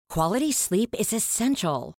Quality sleep is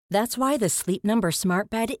essential. That's why the Sleep Number Smart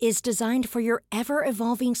Bed is designed for your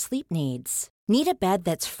ever-evolving sleep needs. Need a bed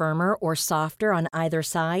that's firmer or softer on either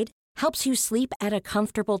side? Helps you sleep at a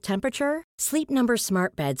comfortable temperature? Sleep Number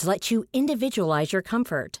Smart Beds let you individualize your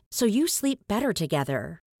comfort so you sleep better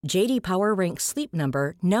together. JD Power ranks Sleep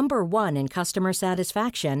Number number 1 in customer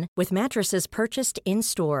satisfaction with mattresses purchased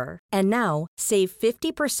in-store. And now, save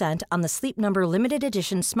 50% on the Sleep Number Limited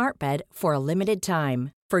Edition Smart Bed for a limited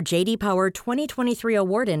time. For JD Power 2023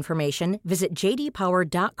 award information, visit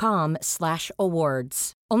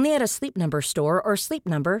jdpower.com/awards. Only at a Sleep Number store or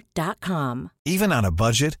sleepnumber.com. Even on a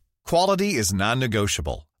budget, quality is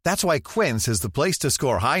non-negotiable. That's why Quince is the place to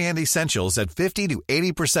score high-end essentials at 50 to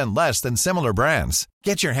 80% less than similar brands.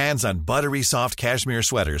 Get your hands on buttery soft cashmere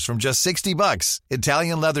sweaters from just $60,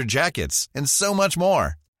 Italian leather jackets, and so much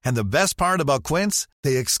more. And the best part about Quince,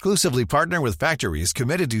 they exclusively partner with factories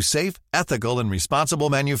committed to safe, ethical, and responsible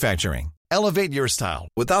manufacturing. Elevate your style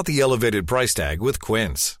without the elevated price tag with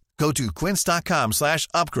Quince. Go to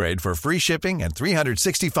quince.com/upgrade for free shipping and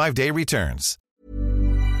 365-day returns.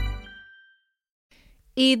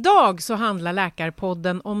 Idag så handlar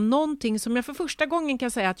Läkarpodden om någonting som jag för första gången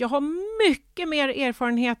kan säga att jag har mycket mer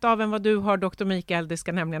erfarenhet av än vad du har, Dr. Mikael. Det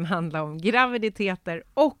ska nämligen handla om graviditeter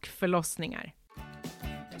och förlossningar.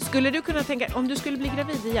 Skulle du kunna tänka, om du skulle bli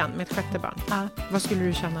gravid igen med ett sjätte barn, vad skulle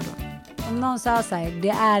du känna då? Om någon sa så här, det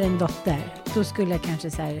är en dotter, då skulle jag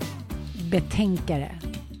kanske så här betänka det.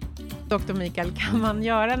 Dr. Mikael, kan man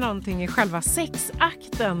göra någonting i själva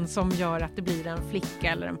sexakten som gör att det blir en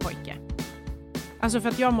flicka eller en pojke? Alltså för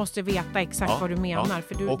att jag måste veta exakt vad du menar.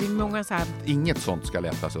 För det är många så här... Inget sånt ska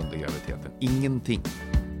lättas under graviditeten. Ingenting.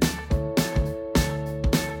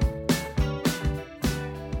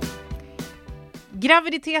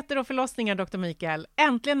 Graviditeter och förlossningar, Dr. Mikael.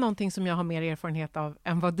 Äntligen någonting som jag har mer erfarenhet av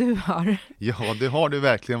än vad du har. Ja, det har du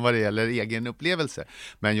verkligen vad det gäller egen upplevelse.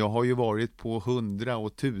 Men jag har ju varit på 100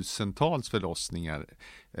 och tusentals förlossningar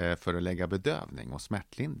för att lägga bedövning och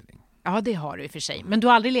smärtlindring. Ja, det har du i och för sig. Men du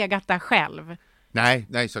har aldrig legat där själv?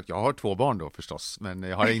 Nej, så jag har 2 barn då förstås, men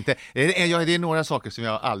jag har inte, det är några saker som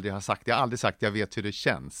jag aldrig har sagt. Jag har aldrig sagt att jag vet hur det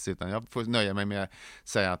känns, utan jag får nöja mig med att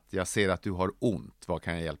säga att jag ser att du har ont. Vad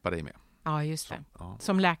kan jag hjälpa dig med? Ja, just det.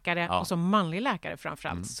 Som läkare och som manlig läkare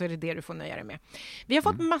framförallt så är det det du får nöja dig med. Vi har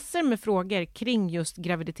fått massor med frågor kring just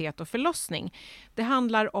graviditet och förlossning. Det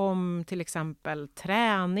handlar om till exempel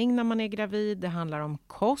träning när man är gravid. Det handlar om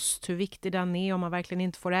kost, hur viktig den är, om man verkligen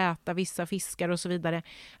inte får äta vissa fiskar och så vidare.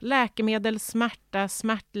 Läkemedel, smärta,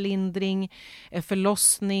 smärtlindring,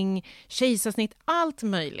 förlossning, kejsarsnitt, allt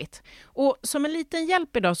möjligt. Och som en liten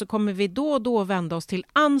hjälp idag så kommer vi då och då vända oss till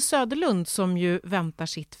Ann Söderlund som ju väntar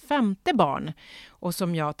sitt 5:e barn och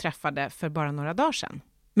som jag träffade för bara några dagar sedan.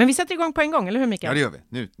 Men vi sätter igång på en gång, eller hur Mikael? Ja, det gör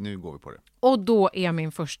vi. Nu går vi på det. Och då är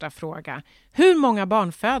min första fråga. Hur många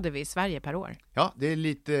barn föder vi i Sverige per år? Ja, det är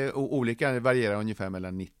lite olika. Det varierar ungefär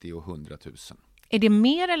mellan 90 och 100 000. Är det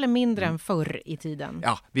mer eller mindre än förr i tiden?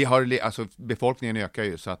 Ja, vi har, alltså, befolkningen ökar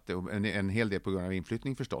ju så att en hel del på grund av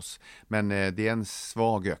inflyttning förstås. Men det är en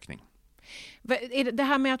svag ökning. Är det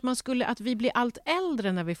här med att vi blir allt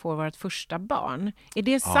äldre när vi får vårt första barn, är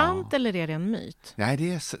det sant eller är det en myt? Nej,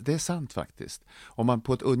 det är sant faktiskt. Om man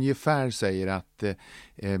på ett ungefär säger att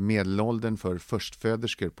medelåldern för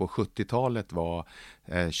förstföderskor på 70-talet var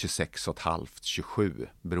 26,5-27,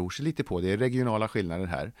 beror sig lite på. Det är regionala skillnader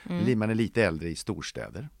här. Man är lite äldre i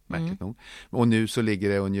storstäder, märkligt nog. Och nu så ligger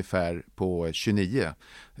det ungefär på 29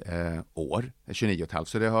 år, 29,5.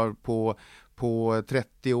 Så det har på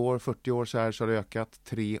 30 år, 40 år så har det ökat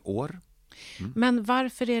 3 år. Men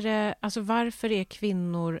varför är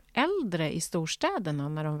kvinnor äldre i storstäderna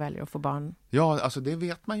när de väljer att få barn? Ja, alltså det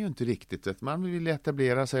vet man ju inte riktigt. Man vill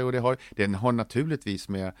etablera sig och den har naturligtvis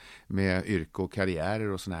med yrke och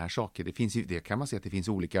karriärer och såna här saker. Det kan man se att det finns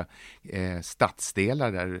olika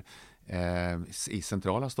stadsdelar där i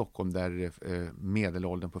centrala Stockholm där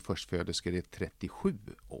medelåldern på förstföderskor är 37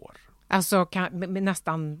 år. Alltså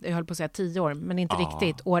nästan, jag höll på att säga 10 år, men inte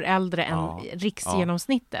riktigt år äldre än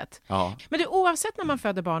riksgenomsnittet. Ja. Men det, oavsett när man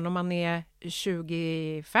föder barn, om man är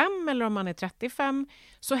 25 eller om man är 35,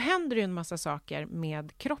 så händer det ju en massa saker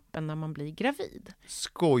med kroppen när man blir gravid.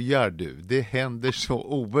 Skojar du? Det händer så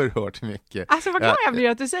oerhört mycket. Alltså vad glad jag blir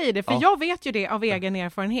att du säger det, för jag vet ju det av egen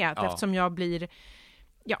erfarenhet eftersom jag blir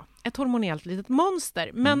ett hormonellt litet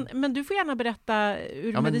monster. Men du får gärna berätta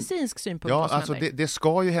ur medicinsk synpunkt vad som alltså händer. det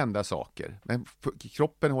ska ju hända saker. Men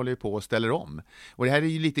kroppen håller ju på och ställer om. Och det här är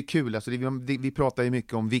ju lite kul. Alltså vi pratar ju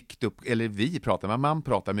mycket om man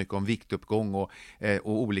pratar mycket om viktuppgång och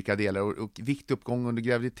olika delar. Och viktuppgång under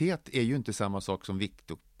graviditet är ju inte samma sak som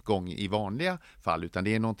viktuppgång uppgång i vanliga fall, utan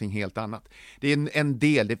det är någonting helt annat. Det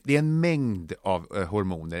är en mängd av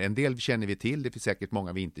hormoner. En del känner vi till, det finns säkert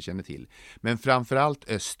många vi inte känner till. Men framförallt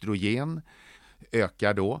östrogen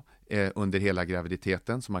ökar då under hela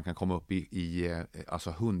graviditeten, så man kan komma upp i alltså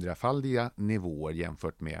 100-faldiga nivåer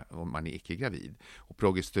jämfört med om man är icke-gravid. Och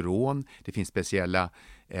progesteron, det finns speciella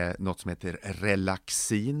något som heter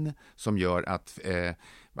relaxin som gör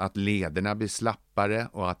att lederna blir slappare,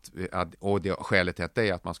 och skälet till det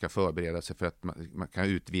är att man ska förbereda sig för att man kan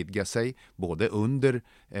utvidga sig både under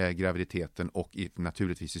graviditeten och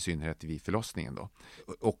naturligtvis i synnerhet vid förlossningen då.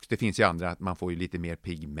 Och det finns ju andra, att man får ju lite mer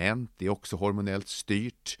pigment, det är också hormonellt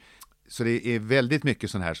styrt. Så det är väldigt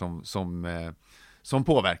mycket sån här som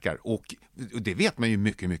påverkar, och det vet man ju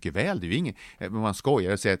mycket, mycket väl. Det är ju ingen, man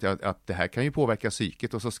skojar och säger att det här kan ju påverka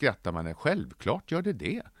psyket, och så skrattar man. Självklart gör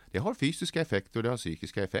det. Det har fysiska effekter och det har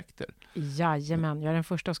psykiska effekter. Jajamän, jag är den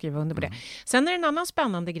första att skriva under på det. Sen är det en annan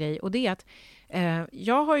spännande grej, och det är att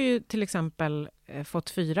jag har ju till exempel fått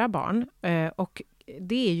 4 barn, och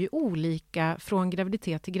det är ju olika från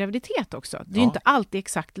graviditet till graviditet också. Det är ju inte alltid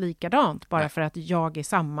exakt likadant bara för att jag är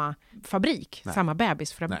samma fabrik, samma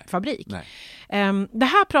bebisfabrik. Det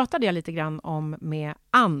här pratade jag lite grann om med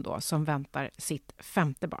Ann då, som väntar sitt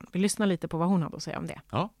 5:e barn. Vi lyssnar lite på vad hon hade att säga om det.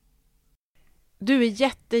 Ja. Du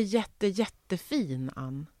är jättefin,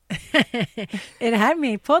 Ann. Är det här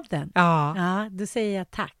med i podden? Ja. Ja, då säger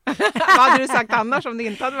jag tack. Vad hade du sagt annars om det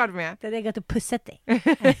inte hade varit med? Det hade jag gått och pussat dig.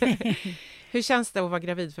 Hur känns det att vara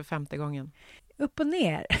gravid för 5:e gången? Upp och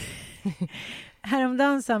ner.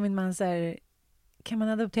 Häromdagen sa min man så här: kan man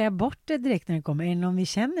adoptera bort det direkt när det kommer? Är det någon vi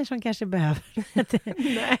känner som kanske behöver det?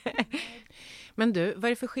 Nej. Men du, vad är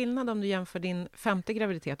det för skillnad om du jämför din 5:e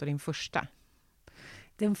graviditet och din första?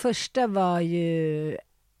 Den första var ju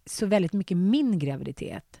så väldigt mycket min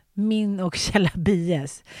graviditet. Min och Kjella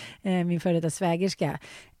Bies, min före detta svägerska.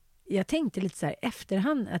 Jag tänkte lite så här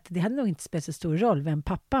efterhand att det hade nog inte spelat så stor roll vem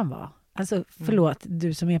pappan var. Alltså förlåt,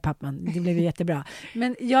 du som är pappan, det blev ju jättebra.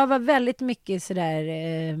 Men jag var väldigt mycket sådär,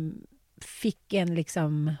 fick en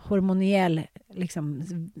liksom hormoniell liksom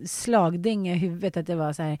slagdänga i huvudet, att det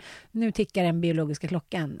var så här: nu tickar den biologiska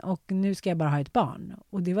klockan och nu ska jag bara ha ett barn.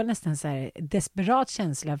 Och det var nästan så här desperat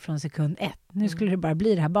känsla från sekund 1. Nu skulle det bara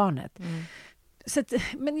bli det här barnet. Så att,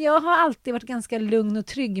 men jag har alltid varit ganska lugn och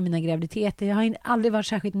trygg i mina graviditeter. Jag har aldrig varit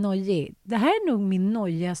särskilt nojig. Det här är nog min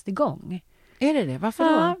nojigaste gång. Är det? Varför då?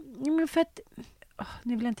 Ja, men för att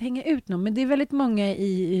nu vill jag inte hänga ut någon, men det är väldigt många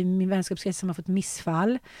i min vänskapskrets som har fått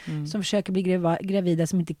missfall, som försöker bli gravida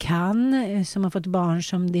som inte kan, som har fått barn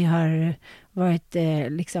som det har varit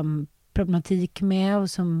liksom problematik med och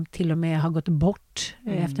som till och med har gått bort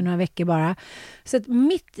efter några veckor bara. Så att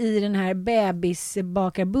mitt i den här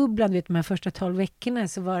bebisbakarbubblan, vet, de här första 12 veckorna,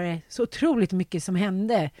 så var det så otroligt mycket som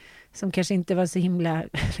hände som kanske inte var så himla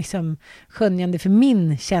liksom skönjande för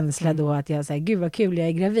min känsla då, att jag säger gud vad kul, jag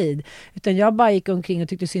är gravid. Utan jag bara gick omkring och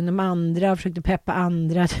tyckte synd om andra och försökte peppa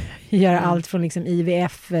andra att göra allt från liksom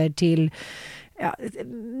IVF till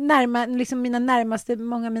liksom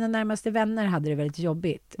många av mina närmaste vänner hade det väldigt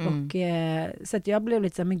jobbigt. Och, så att jag blev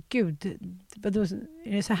lite så här, men gud, vadå,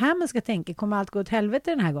 är det så här man ska tänka? Kommer allt gå åt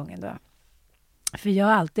helvete den här gången då? För jag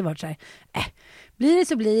har alltid varit så här, blir det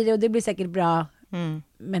så blir det, och det blir säkert bra.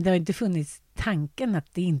 Men det har inte funnits tanken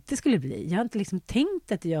att det inte skulle bli. Jag har inte liksom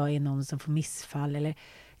tänkt att jag är någon som får missfall, eller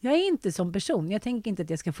jag är inte som person. Jag tänker inte att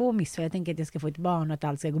jag ska få missfall. Jag tänker att jag ska få ett barn och att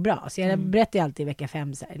allt ska gå bra. Så jag berättar alltid i vecka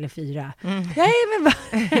 5 eller 4. Jag är väl bara...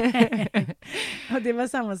 Och det var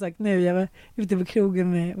samma sak nu. Jag var ute på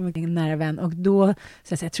krogen med en nära vän. Och då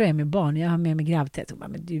så jag tror jag är med barn. Jag har med mig graviditet. Och bara,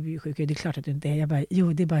 men du är ju sjuk. Det är klart att du inte är. Jag bara,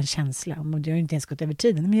 jo, det är bara en känsla. Och jag har inte ens gått över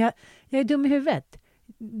tiden. Men jag är dum i huvudet.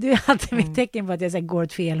 Det är alltid mitt tecken på att jag går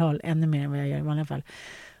åt fel håll. Ännu mer än vad jag gör i vanliga fall.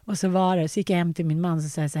 Och så var det. Så gick jag hem till min man och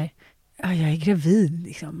sa så här: ja, jag är gravid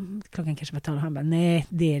liksom. Klockan kanske var 12. Han bara, nej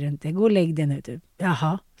det är du inte. Gå och lägg dig nu typ.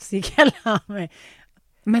 Jaha, så gick jag la mig.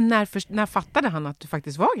 Men när fattade han att du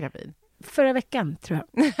faktiskt var gravid? Förra veckan, tror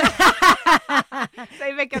jag. Så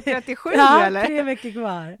i vecka 37 ja, eller? 3 veckor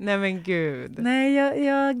kvar. Nej men gud. Nej,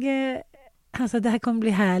 jag alltså det här kommer bli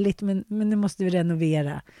härligt, men nu måste vi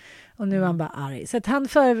renovera. Och nu är han bara arg. Så att han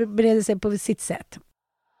förbereder sig på sitt sätt.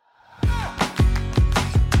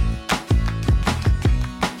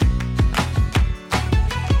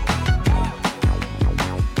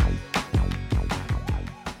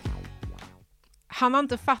 Han har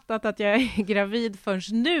inte fattat att jag är gravid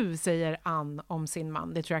förrän nu, säger Ann om sin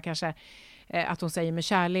man. Det tror jag kanske att hon säger med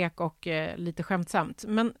kärlek och lite skämtsamt.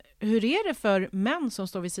 Men hur är det för män som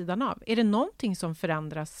står vid sidan av? Är det någonting som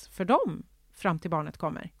förändras för dem fram till barnet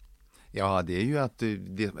kommer? Ja, det är ju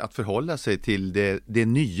att förhålla sig till det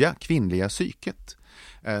nya kvinnliga psyket.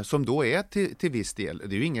 Som då är till viss del,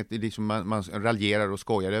 det är ju inget, liksom man raljerar och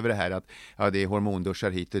skojar över det här att det är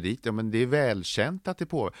hormonduschar hit och dit, ja, men det är välkänt att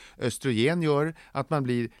det östrogen gör att man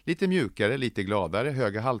blir lite mjukare, lite gladare,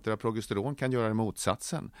 höga halter av progesteron kan göra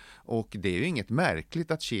motsatsen, och det är ju inget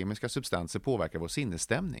märkligt att kemiska substanser påverkar vår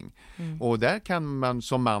sinnesstämning. Och där kan man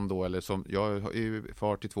som man då, eller som jag är ju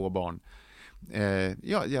far till 2 barn,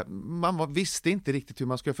 man visste inte riktigt hur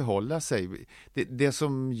man ska förhålla sig. Det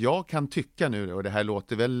som jag kan tycka nu, och det här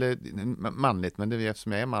låter väl manligt, men det är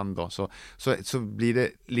eftersom jag är man då, så blir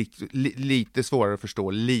det lite svårare att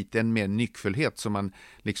förstå, lite en mer nyckfullhet som man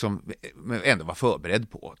liksom ändå var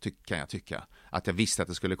förberedd på, kan jag tycka. Att jag visste att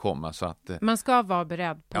det skulle komma. Så att, man ska vara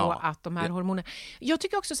beredd på att de här hormonerna... Jag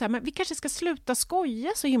tycker också så här, men vi kanske ska sluta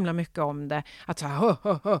skoja så himla mycket om det. Att så här,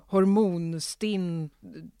 hormonstint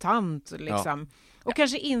tant liksom. Och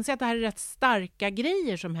kanske inse att det här är rätt starka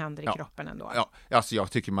grejer som händer i kroppen ändå. Ja, alltså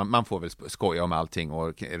jag tycker man får väl skoja om allting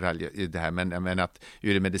och det här, men att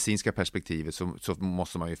ur det medicinska perspektivet så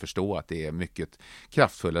måste man ju förstå att det är mycket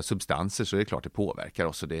kraftfulla substanser, så det är klart det påverkar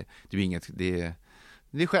oss. Det är inget...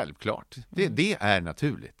 Det är självklart. Det är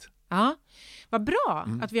naturligt. Ja, vad bra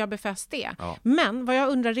att vi har befäst det. Ja. Men vad jag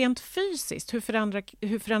undrar rent fysiskt,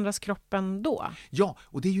 hur förändras kroppen då? Ja,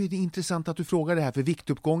 och det är ju intressant att du frågar det här, för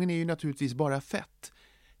viktuppgången är ju naturligtvis bara fett.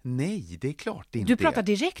 Nej, det är klart det inte. Du pratar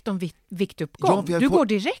direkt om viktuppgång. Ja, går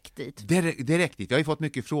direkt dit. Direkt dit. Jag har ju fått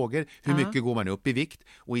mycket frågor. Hur mycket går man upp i vikt?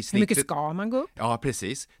 Och i snittet, hur mycket ska man gå upp? Ja,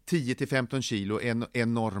 precis. 10-15 kilo är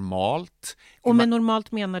normalt. Och med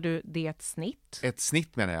normalt menar du det är ett snitt? Ett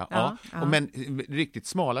snitt menar jag, ja. Men riktigt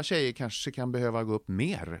smala tjejer kanske kan behöva gå upp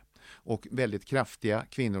mer. Och väldigt kraftiga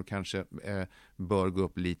kvinnor kanske bör gå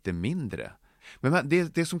upp lite mindre. Men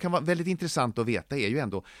det som kan vara väldigt intressant att veta är ju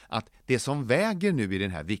ändå att det som väger nu i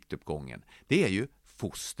den här viktuppgången, det är ju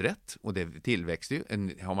fostret, och det tillväxter ju.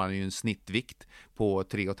 Har man ju en snittvikt på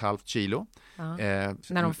 3,5 kilo.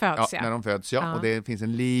 När de föds, när de föds, och det finns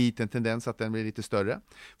en liten tendens att den blir lite större.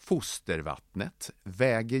 Fostervattnet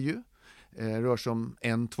väger ju. Rör sig om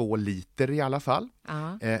 1-2 liter i alla fall.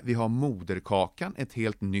 Vi har moderkakan, ett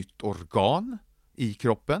helt nytt organ i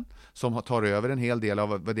kroppen som tar över en hel del av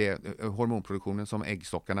hormonproduktionen som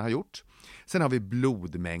äggstockarna har gjort. Sen har vi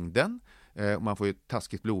blodmängden. Man får ju ett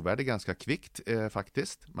taskigt blodvärde ganska kvickt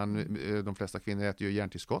faktiskt. De flesta kvinnor äter ju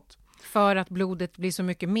järntillskott. För att blodet blir så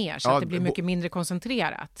mycket mer, så att det blir mycket mindre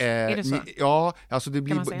koncentrerat. Är det så? Ja, alltså det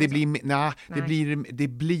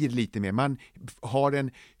blir lite mer. Man har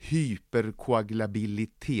en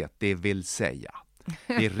hyperkoagulabilitet, det vill säga.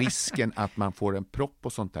 Det är risken att man får en propp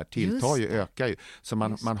och sånt där ökar ju. Så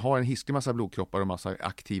man har en hisklig massa blodkroppar och massa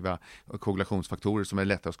aktiva koagulationsfaktorer som är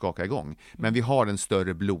lätta att skaka igång. Men vi har en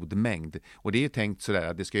större blodmängd. Och det är ju tänkt sådär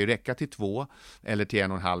att det ska ju räcka till 2 eller till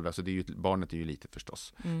 1,5. Alltså barnet är ju lite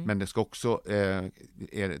förstås. Men det ska också,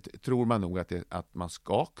 tror man nog att man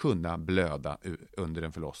ska kunna blöda under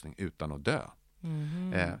en förlossning utan att dö.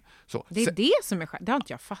 Det är det som är det har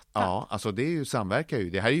inte jag fattat. Ja, alltså det är ju samverkar ju.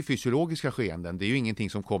 Det här är ju fysiologiska skeenden. Det är ju ingenting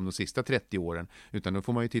som kom de sista 30 åren, utan då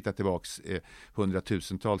får man ju titta tillbaks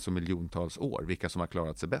hundratusentals och miljontals år, vilka som har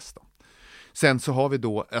klarat sig bäst då. Sen så har vi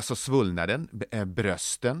då alltså svullnaden,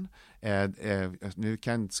 brösten. Nu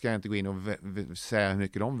ska jag inte gå in och säga hur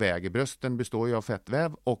mycket de väger. Brösten består ju av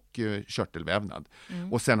fettväv och körtelvävnad.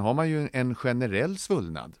 Och sen har man ju en generell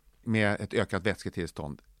svullnad med ett ökat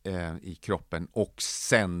vätsketillstånd i kroppen, och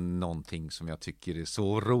sen någonting som jag tycker är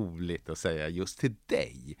så roligt att säga just till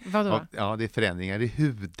dig. Vadå? Ja, det är förändringar i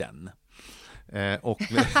huden.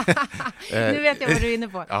 Nu vet jag vad du är inne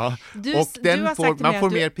på. Ja, man får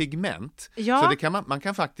mer pigment. Ja. Så det man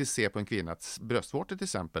kan faktiskt se på en kvinnas bröstvårtor till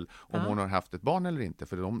exempel, om hon har haft ett barn eller inte,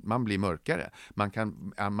 för man blir mörkare.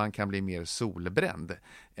 Man kan bli mer solbränd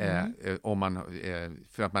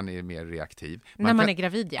för att man är mer reaktiv. När man är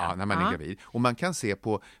gravid, ja. När man är gravid. Och man kan se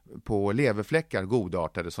på leverfläckar,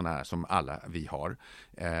 godartade sådana här som alla vi har,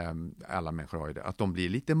 alla människor har ju det, att de blir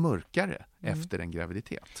lite mörkare efter en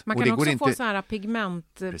graviditet. Man kan också få så här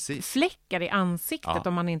pigmentfläckar i ansiktet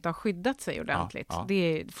om man inte har skyddat sig ordentligt.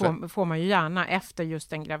 Det får man ju gärna efter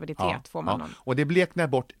just en graviditet. Får man och det bleknar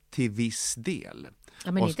bort till viss del.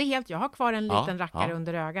 Ja, men inte helt. Jag har kvar en liten rackare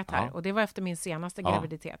under ögat här. Och det var efter min senaste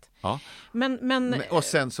graviditet. Men och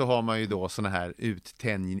sen så har man ju då såna här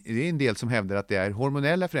uttänjning. Det är en del som hävdar att det är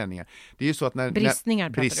hormonella förändringar. Det är ju så att när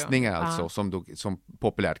bristningar alltså, som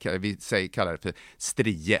populärt vi kallar det för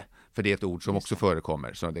strie För det är ett ord som också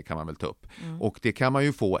förekommer, så det kan man väl ta upp. Och det kan man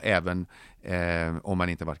ju få även om man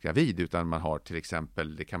inte varit gravid, utan man har till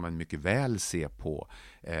exempel, det kan man mycket väl se på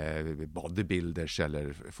bodybuilders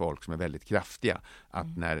eller folk som är väldigt kraftiga,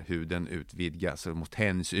 att när huden utvidgas och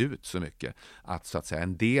tänds ut så mycket, att så att säga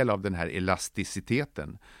en del av den här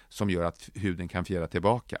elasticiteten som gör att huden kan fjära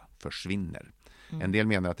tillbaka försvinner. En del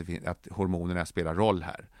menar att hormonerna spelar roll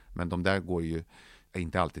här, men de där går ju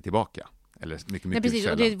inte alltid tillbaka. Eller mycket Nej, precis,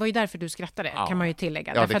 sällan. och det var ju därför du skrattade, kan man ju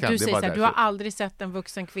tillägga. Därför att du säger så här, du har aldrig sett en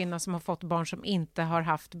vuxen kvinna som har fått barn som inte har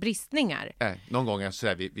haft bristningar. Nej, någon gång är så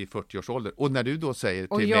här vid 40 års ålder. Och när du då säger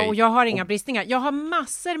till mig... Och jag har inga och, bristningar. Jag har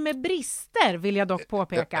massor med brister, vill jag dock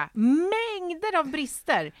påpeka. Mängder av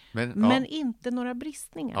brister. Men inte några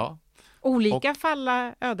bristningar. Ja. Olika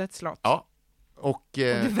falla ödets slott. Ja. Och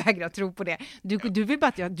du vägrar tro på det. Du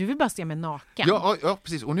vill bara se mig naken. Ja,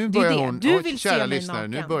 precis. Och nu börjar hon, du vill kära se mig lyssnare,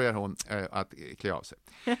 naken. nu börjar hon att klä av sig.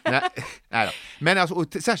 nej då. Men alltså, och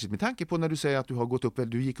särskilt med tanke på när du säger att du har gått upp,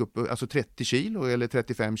 du gick upp alltså 30 kilo eller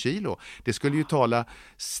 35 kilo. Det skulle ju tala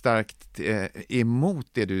starkt emot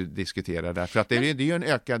det du diskuterar där. För att det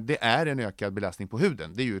är en ökad belastning på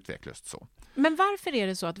huden. Det är ju utvecklat så. Men varför är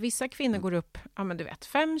det så att vissa kvinnor går upp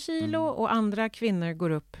 5 kilo och andra kvinnor går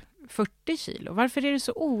upp 40 kilo? Varför är det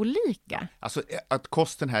så olika? Alltså att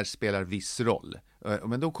kosten här spelar viss roll.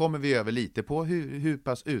 Men då kommer vi över lite på hur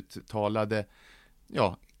pass uttalade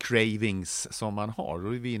cravings som man har.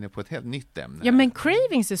 Då är vi inne på ett helt nytt ämne. Ja, men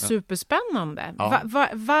cravings är superspännande. Ja.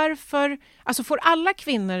 Varför? Alltså får alla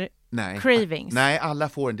kvinnor cravings? Nej, alla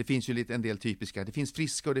får. Det finns ju en del typiska. Det finns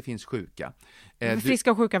friska och det finns sjuka.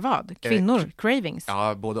 Friska och sjuka vad? Kvinnor? Cravings?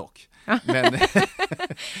 Ja, både och.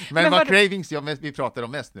 Men vad cravings, vi pratar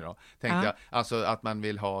om mest nu då, tänkte jag. Alltså att man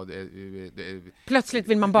vill ha... Plötsligt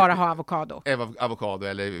vill man bara ha avokado. Avokado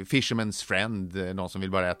eller fisherman's friend, någon som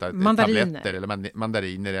vill bara äta tabletter eller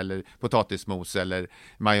mandariner eller potatismos eller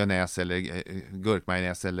majonnäs eller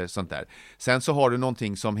gurkmajonnäs eller sånt där. Sen så har du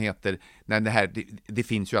någonting som heter... Det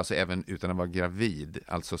finns ju alltså även utan att vara gravid,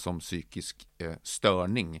 alltså som psykisk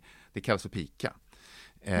störning. Det kallas för pika.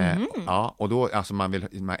 Ja, och då alltså man vill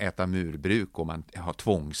äta murbruk och man har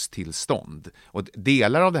tvångstillstånd. Och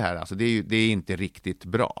delar av det här, alltså det är inte riktigt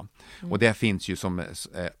bra. Och det finns ju som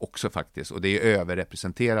också faktiskt, och det är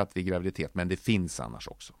överrepresenterat vid graviditet, men det finns annars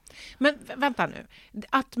också. Men vänta nu,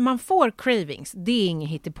 att man får cravings, det är inget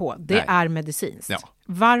hittepå, det är medicinskt. Ja.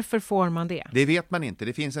 Varför får man det? Det vet man inte.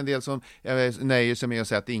 Det finns en del som nöjer sig med att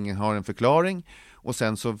säga att ingen har en förklaring. Och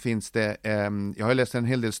sen så finns det, jag har läst en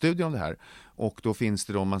hel del studier om det här. Och då finns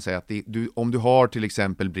det då, man säger att om du har till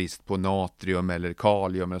exempel brist på natrium eller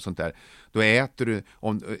kalium eller sånt där, då äter du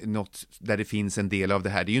något där det finns en del av det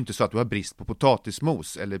här. Det är ju inte så att du har brist på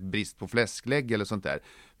potatismos eller brist på fläsklägg eller sånt där,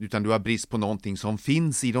 utan du har brist på någonting som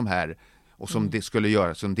finns i de här och som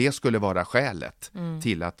det skulle vara skälet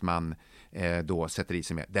till att man då sätter i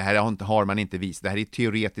sig med. Det här har man inte visat. Det här är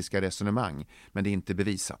teoretiska resonemang, men det är inte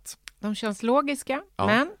bevisat. De känns logiska,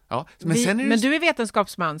 men du är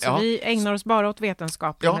vetenskapsman, så vi ägnar oss bara åt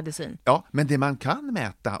vetenskap och medicin. Ja, men det man kan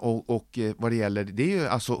mäta och vad det gäller, det är ju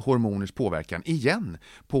alltså hormoners påverkan igen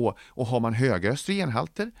på, och har man höga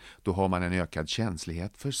östrogenhalter, då har man en ökad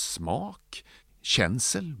känslighet för smak,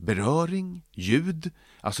 känsel, beröring, ljud.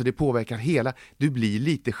 Alltså det påverkar hela, du blir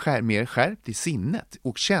lite mer skärpt i sinnet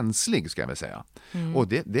och känslig, ska jag väl säga. Och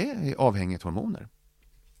det är avhängigt hormoner.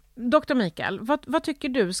 Dr. Mikael, vad tycker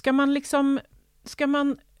du? Ska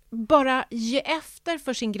man bara ge efter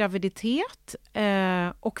för sin graviditet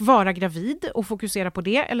och vara gravid och fokusera på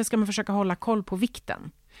det, eller ska man försöka hålla koll på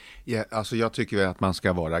vikten? Ja, alltså jag tycker att man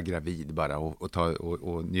ska vara gravid bara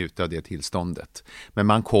och njuta av det tillståndet. Men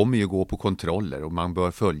man kommer ju gå på kontroller och man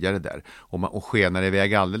bör följa det där. Och skenar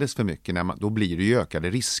iväg alldeles för mycket, då blir det ju ökade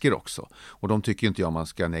risker också. Och de tycker inte jag man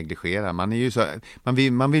ska negligera.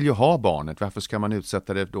 Man vill ju ha barnet, varför ska man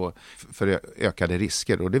utsätta det då för ökade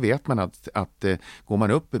risker? Och det vet man att går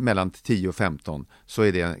man upp mellan 10 och 15 så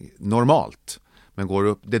är det normalt. Men går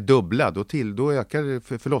upp det dubbla, då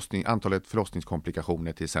ökar antalet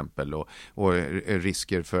förlossningskomplikationer till exempel och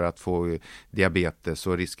risker för att få diabetes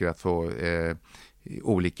och risker att få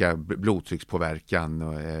olika blodtryckspåverkan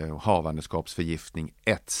och havandeskapsförgiftning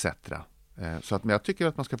etc. Så att, men jag tycker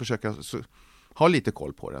att man ska försöka ha lite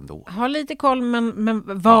koll på det ändå. Ha lite koll,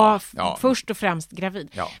 men var först och främst gravid.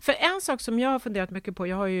 Ja. För en sak som jag har funderat mycket på,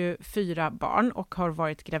 jag har ju 4 barn och har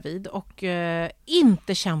varit gravid och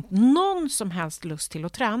inte känt någon som helst lust till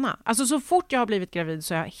att träna. Alltså så fort jag har blivit gravid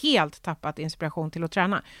så har jag helt tappat inspiration till att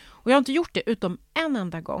träna. Och jag har inte gjort det utom en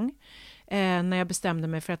enda gång när jag bestämde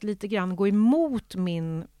mig för att lite grann gå emot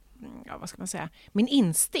min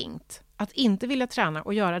instinkt. Att inte vilja träna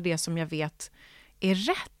och göra det som jag vet är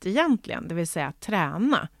rätt egentligen, det vill säga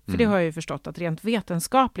träna. För det har jag ju förstått att rent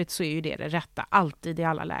vetenskapligt så är ju det rätta alltid i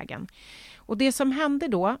alla lägen. Och det som hände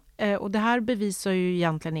då, och det här bevisar ju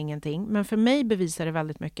egentligen ingenting, men för mig bevisar det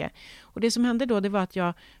väldigt mycket. Och det som hände då, det var att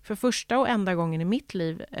jag för första och enda gången i mitt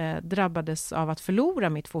liv drabbades av att förlora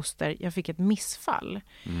mitt foster. Jag fick ett missfall.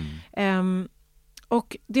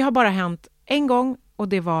 Och det har bara hänt en gång, och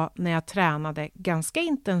det var när jag tränade ganska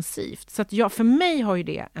intensivt. Så att för mig har ju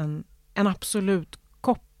det en absolut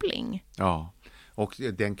koppling. Ja. Och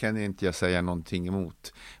den kan inte jag säga någonting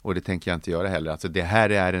emot. Och det tänker jag inte göra heller. Alltså det här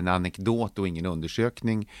är en anekdot och ingen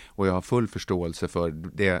undersökning. Och jag har full förståelse för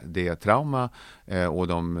det trauma och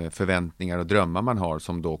de förväntningar och drömmar man har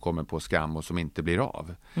som då kommer på skam och som inte blir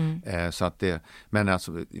av. Så att men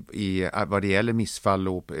alltså vad det gäller missfall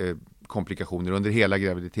och komplikationer under hela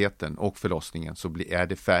graviditeten och förlossningen så är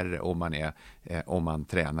det färre om man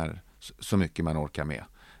tränar så mycket man orkar med.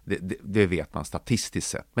 Det vet man statistiskt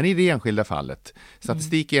sett. Men i det enskilda fallet,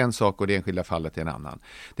 statistik är en sak och det enskilda fallet är en annan.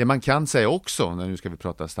 Det man kan säga också, nu ska vi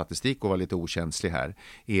prata statistik och vara lite okänslig här,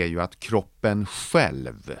 är ju att kroppen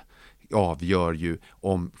själv avgör ju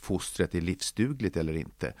om fostret är livsdugligt eller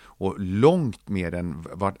inte. Och långt mer än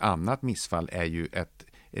vartannat missfall är ju ett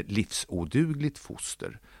livsodugligt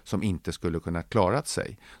foster som inte skulle kunna klara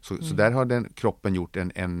sig. Så där har kroppen gjort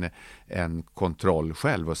en kontroll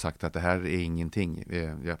själv och sagt att det här är ingenting.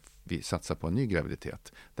 Vi satsar på en ny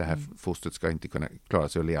graviditet. Det här fostret ska inte kunna klara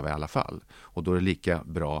sig och leva i alla fall. Och då är det lika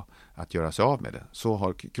bra att göra sig av med det. Så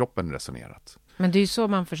har kroppen resonerat. Men det är ju så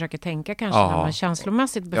man försöker tänka kanske när man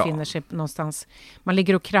känslomässigt befinner sig någonstans. Man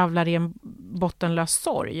ligger och kravlar i en bottenlös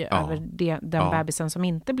sorg över den bebisen som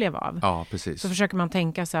inte blev av. Ja, precis. Så försöker man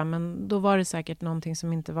tänka så här, men då var det säkert någonting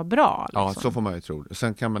som inte var bra. Liksom. Ja, så får man ju tro.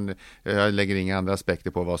 Sen kan jag lägger inga andra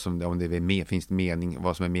aspekter på om det finns mening,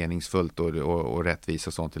 vad som är meningsfullt och rättvisa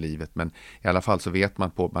och sånt i livet. Men i alla fall så vet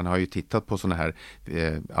man har ju tittat på såna här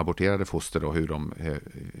aborterade foster och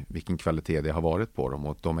vilken kvalitet det har varit på dem,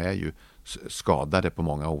 och de är ju skadade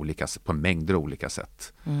på mängder olika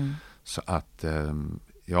sätt. Så att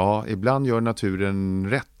ibland gör naturen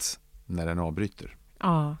rätt när den avbryter.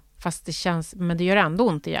 Ja, fast det gör ändå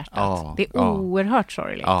ont i hjärtat. Ja, det är oerhört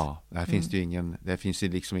sorgligt. Ja, där finns ju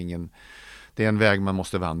liksom ingen, det är en väg man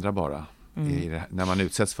måste vandra bara när man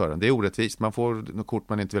utsätts för den. Det är orättvist, man får något kort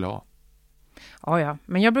man inte vill ha. Ja,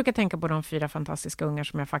 men jag brukar tänka på de 4 fantastiska ungar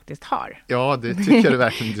som jag faktiskt har. Ja, det tycker jag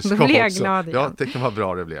verkligen du ska också. Jag glad igen. Ja, det kan vara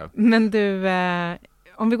bra det blev. Men du,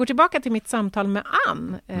 om vi går tillbaka till mitt samtal med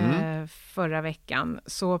Ann förra veckan,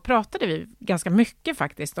 så pratade vi ganska mycket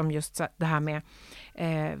faktiskt om just det här med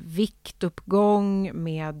viktuppgång,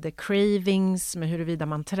 med cravings, med huruvida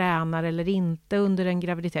man tränar eller inte under en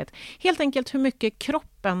graviditet. Helt enkelt hur mycket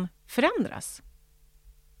kroppen förändras.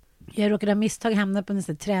 Jag råkade ha misstag hamna på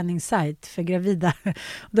en träningssajt för gravida.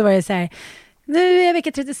 Då var det så här, nu är jag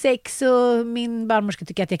vecka 36 och min barnmorska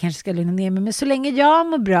tycker att jag kanske ska lugna ner mig. Men så länge jag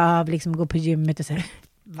mår bra av liksom gå på gymmet och så här,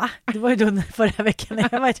 va? Det var ju då förra veckan när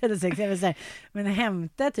jag var 36. Jag var så här, men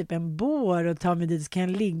hämta typ en bår och ta mig dit så kan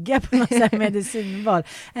jag ligga på någon så här medicinval.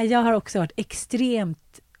 Jag har också varit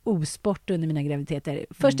extremt osport under mina graviditeter.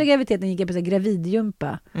 Första graviditeten gick jag på så här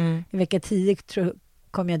gravidjumpa. I vecka 10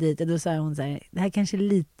 kom jag dit och då sa hon så här, det här kanske är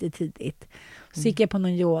lite tidigt. Så gick jag på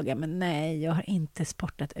någon yoga, men nej, jag har inte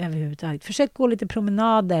sportat överhuvudtaget. Försökt gå lite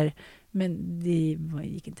promenader, men det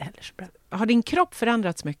gick inte heller så bra. Har din kropp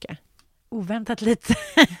förändrats mycket? Oväntat lite.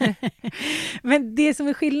 Men det som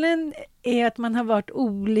är skillnaden är att man har varit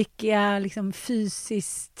olika liksom,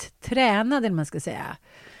 fysiskt tränade, man ska säga.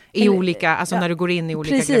 När du går in i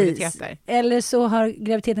olika graviditeter. Eller så har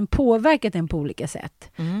graviditeten påverkat den på olika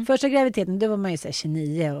sätt. Första graviditeten, då var man ju så här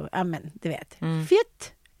 29 och du vet,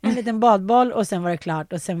 fjett, en liten badboll och sen var det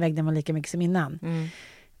klart och sen vägde man lika mycket som innan.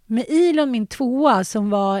 Med Elon, min 2:a, som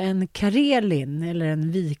var en karelin eller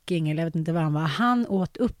en viking eller jag vet inte vad han var, han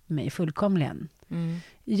åt upp mig fullkomligen.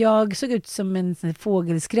 Jag såg ut som en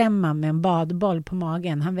fågelskrämma med en badboll på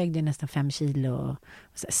magen. Han vägde nästan 5 kilo och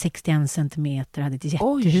 61 centimeter, hade ett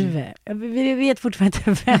jättehuvud. Vi vet fortfarande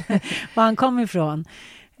inte var han kom ifrån.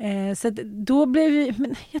 Så då blev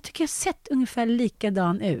men jag tycker jag sett ungefär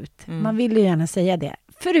likadan ut. Man vill ju gärna säga det.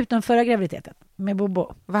 Förutom förra graviditeten med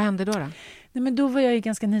Bobo. Vad hände då? Nej, men då var jag ju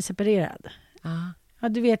ganska nyseparerad. Ja,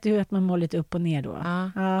 du vet ju att man mår lite upp och ner då.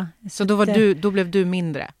 Ja, så då blev du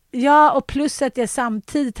mindre? Ja, och plus att jag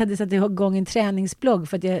samtidigt hade satt igång en träningsblogg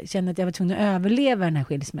för att jag kände att jag var tvungen att överleva den här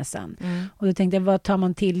skilsmässan. Och då tänkte jag, vad tar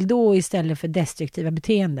man till då istället för destruktiva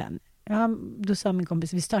beteenden? Ja, då sa min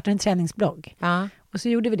kompis, vi startar en träningsblogg. Och så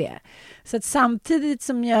gjorde vi det. Så att samtidigt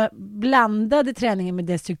som jag blandade träningen med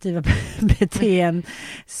destruktiva beteenden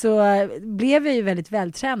så blev jag ju väldigt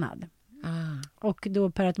vältränad. Och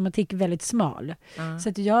då per automatik väldigt smal. Så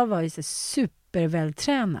att jag var ju så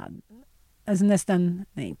supervältränad. Alltså nästan,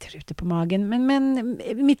 nej inte ute på magen, men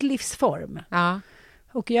mitt livsform.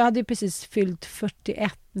 Och jag hade ju precis fyllt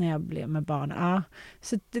 41 när jag blev med barn.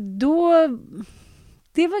 Så då,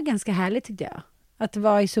 det var ganska härligt tyckte jag. Att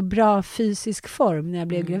vara i så bra fysisk form när jag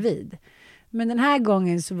blev gravid. Men den här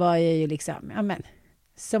gången så var jag ju liksom,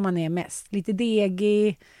 som man är mest. Lite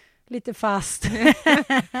degig, lite fast.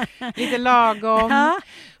 Lite lagom.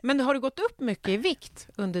 Men har du gått upp mycket i vikt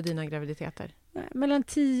under dina graviditeter? Mellan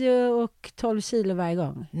 10 och 12 kilo varje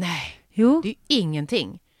gång. Nej, Jo. det är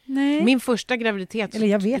ingenting. Nej. Min första graviditet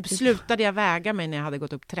slutade jag väga mig när jag hade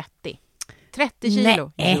gått upp 30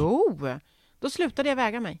 kilo. Nej. Jo, då slutade jag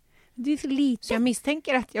väga mig. Det är så lite. Så jag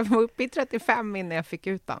misstänker att jag var uppe i 35 innan jag fick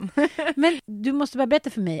ut den. Men du måste bara berätta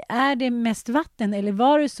för mig, är det mest vatten eller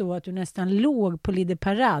var det så att du nästan låg på Lide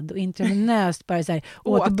Parad och intravenöst bara så här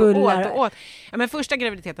åt bullar? Åt. Ja, men första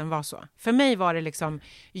graviditeten var så. För mig var det liksom,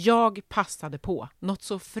 jag passade på något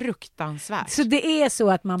så fruktansvärt. Så det är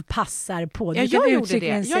så att man passar på? Ja, jag gjorde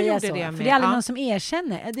det. För det är aldrig någon som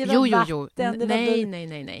erkänner. Det var vatten.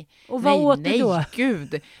 Nej. Och vad åt du då?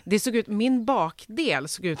 Gud. Det såg ut, min bakdel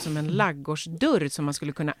såg ut som en laggårdsdörr som man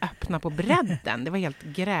skulle kunna öppna på bredden. Det var helt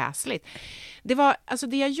gräsligt.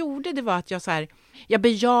 Det jag gjorde, det var att jag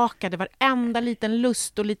bejakade varenda liten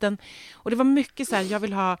lust och det var mycket så här, jag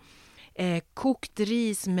vill ha kokt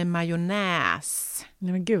ris med majonnäs.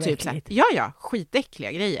 Nej, men gud, typ äckligt. Ja,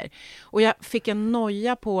 skitäckliga grejer. Och jag fick en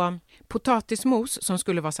noja på potatismos som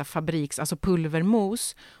skulle vara så här fabriks, alltså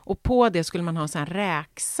pulvermos. Och på det skulle man ha en sån här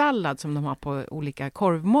räksallad som de har på olika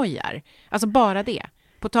korvmojar. Alltså bara det.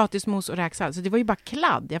 Potatismos och räksallad. Så det var ju bara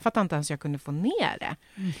kladd. Jag fattar inte ens hur jag kunde få ner det.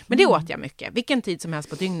 Men det åt jag mycket. Vilken tid som helst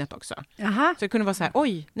på dygnet också. Aha. Så det kunde vara så här,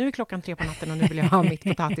 oj, nu är klockan 3 på natten och nu vill jag ha mitt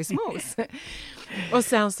potatismos. Och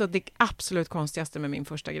sen så det absolut konstigaste med min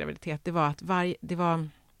första graviditet, det var att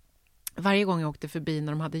varje gång jag åkte förbi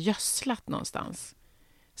när de hade gödslat någonstans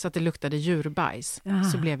så att det luktade djurbajs,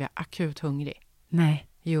 så blev jag akut hungrig. Nej.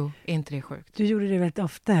 Jo, är inte det sjukt? Du gjorde det väldigt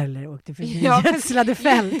ofta eller åkte förbi gödslade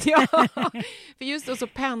fält? Ja, för just då så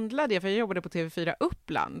pendlade jag, för jag jobbade på TV4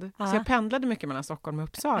 Uppland. Så jag pendlade mycket mellan Stockholm och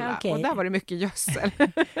Uppsala. Och där var det mycket gödsel.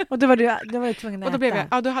 Och då var du tvungen att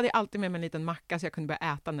äta? Då hade jag alltid med mig en liten macka så jag kunde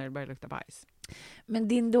börja äta när det började lukta bajs. Men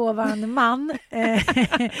din dåvarande man,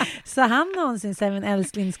 sa han någonsin så här, men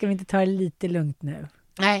älskling, ska vi inte ta det lite lugnt nu?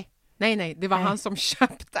 Nej, det var han som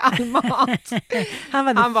köpte all mat.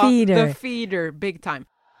 Han var the feeder, big time.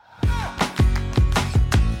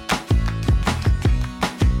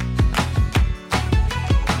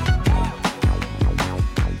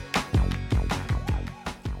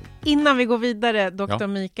 Innan vi går vidare, Dr.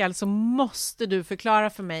 Mikael, så måste du förklara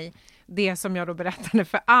för mig det som jag då berättade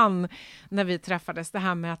för Ann när vi träffades. Det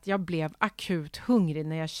här med att jag blev akut hungrig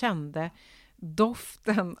när jag kände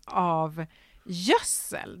doften av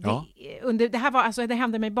gödsel. Det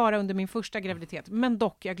hände mig bara under min första graviditet. Men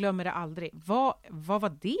dock, jag glömmer det aldrig. Vad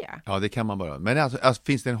var det? Ja, det kan man bara. Men alltså,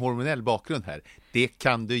 finns det en hormonell bakgrund här? Det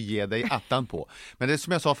kan du ge dig attan på. Men det är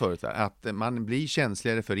som jag sa förut, att man blir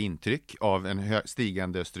känsligare för intryck av en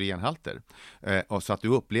stigande östrogenhalter. Och så att du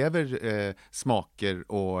upplever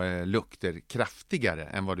smaker och lukter kraftigare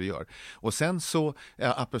än vad du gör. Och sen så...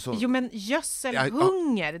 Jo, men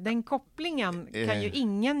hunger, den kopplingen kan ju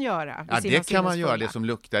ingen göra. Ja, det kan man göra. Det som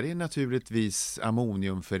luktar är naturligtvis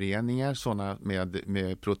ammoniumföreningar, sådana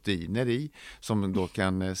med proteiner i, som då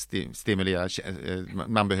kan stimulera.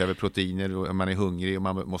 Man behöver proteiner och man är hungrig och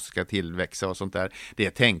man ska tillväxa och sånt där. Det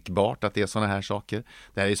är tänkbart att det är sådana här saker.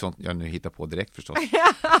 Det här är sånt jag nu hittar på direkt förstås.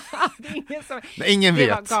 Ingen vet.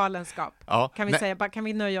 Det var galenskap. Ja, kan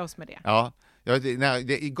vi nöja oss med det? Ja. Det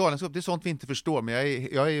är galenskap, det är sånt vi inte förstår, men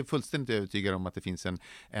jag är fullständigt övertygad om att det finns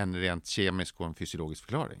en rent kemisk och en fysiologisk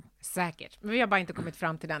förklaring. Säkert, men vi har bara inte kommit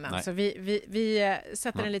fram till den än. Så vi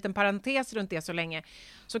sätter en liten parentes runt det så länge.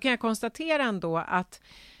 Så kan jag konstatera ändå att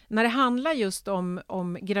när det handlar just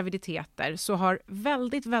om graviditeter så har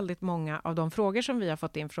väldigt, väldigt många av de frågor som vi har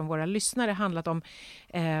fått in från våra lyssnare handlat om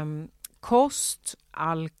kost,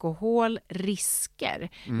 alkohol, risker.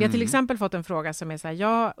 Vi har till exempel fått en fråga som är så här: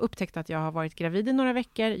 jag upptäckte att jag har varit gravid i några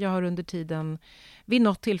veckor. Jag har under tiden vid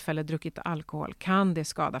något tillfälle druckit alkohol. Kan det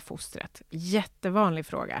skada fostret? Jättevanlig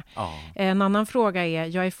fråga. En annan fråga är: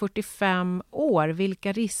 jag är 45 år.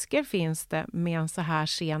 Vilka risker finns det med en så här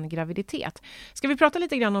sen graviditet? Ska vi prata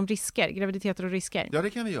lite grann om risker, graviditeter och risker? Ja, det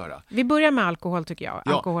kan vi göra. Vi börjar med alkohol tycker jag.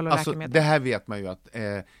 Alkohol och läkemedel. Det här vet man ju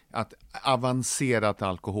att avancerat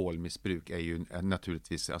alkoholmissbruk är ju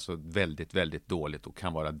naturligtvis alltså väldigt, väldigt dåligt och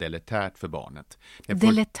kan vara deletärt för barnet.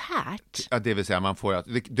 Deletärt? Ja, det vill säga man får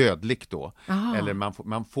dödligt då. Aha. Eller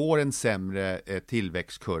man får en sämre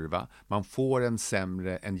tillväxtkurva. Man får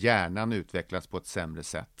en hjärnan utvecklas på ett sämre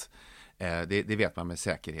sätt. Det vet man med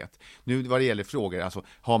säkerhet. Nu vad det gäller frågor, alltså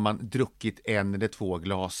har man druckit 1 eller 2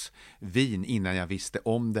 glas vin innan jag visste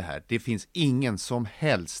om det här? Det finns ingen som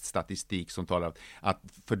helst statistik som talar om att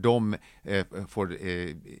för dem får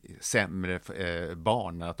sämre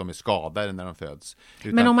barn, att de är skadade när de föds.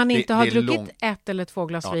 Utan men om man inte har druckit 1 eller 2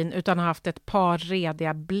 glas vin utan har haft ett par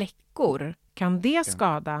rediga bläckor, kan det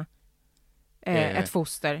skada ett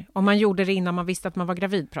foster? Om man gjorde det innan man visste att man var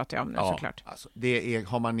gravid, pratar jag om nu såklart. Alltså,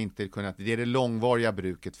 har man inte kunnat, det är det långvariga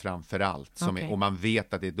bruket framför allt som och man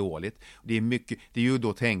vet att det är dåligt. Det är ju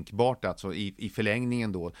då tänkbart alltså i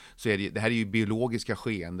förlängningen då, så är det här är ju biologiska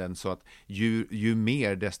skeenden, så att ju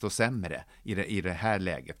mer desto sämre i det här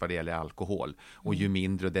läget vad det gäller alkohol, och ju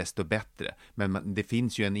mindre desto bättre. Men det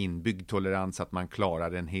finns ju en inbyggd tolerans att man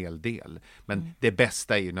klarar en hel del. Men det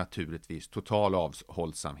bästa är ju naturligtvis total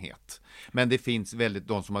avhållsamhet. Men det finns väldigt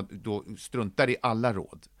de som då struntar i alla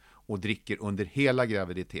råd och dricker under hela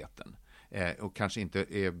graviditeten. Och kanske inte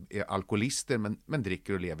är alkoholister men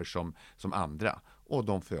dricker och lever som andra. Och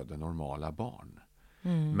de föder normala barn.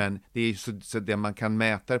 Men det är ju så det man kan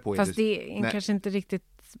mäta på. Fast det är kanske inte riktigt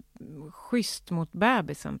schysst mot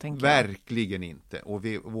bebisen, tänker jag. Verkligen inte. Och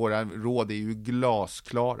våra råd är ju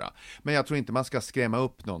glasklara. Men jag tror inte man ska skrämma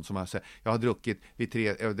upp någon som har sagt, jag har druckit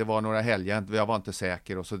det var några helger, jag var inte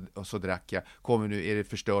säker och så drack jag. Kommer nu, är det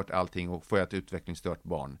förstört allting och får jag ett utvecklingsstört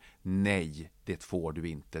barn? Nej, det får du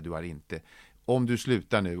inte. Du har inte. Om du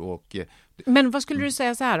slutar nu och... Men vad skulle du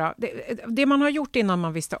säga så här då? Det man har gjort innan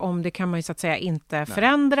man visste om, det kan man ju så att säga inte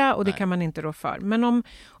förändra, och det kan man inte rå för. Men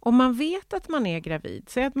om man vet att man är gravid,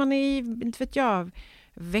 säg att man är, inte vet jag,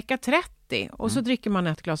 vecka 30 och så dricker man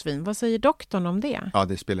 1 glas vin. Vad säger doktorn om det? Ja,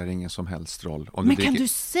 det spelar ingen som helst roll. Men kan du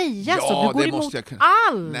säga så? Du går emot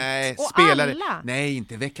allt och alla. Nej,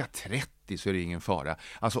 inte vecka 30. Så är det ingen fara.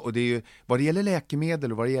 Alltså, och det är ju, vad det gäller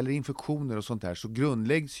läkemedel och vad det gäller infektioner och sånt där, så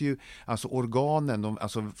grundläggs ju alltså organen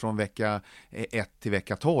alltså från vecka 1 till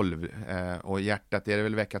vecka 12 och hjärtat är det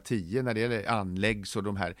väl vecka 10 när det gäller anläggs och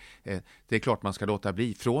de här. Det är klart man ska låta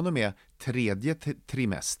bli. Från och med 3:e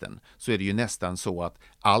trimestern så är det ju nästan så att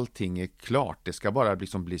allting är klart. Det ska bara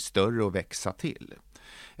bli större och växa till.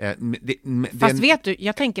 Fast vet du,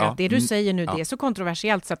 jag tänker att det du säger nu, det är så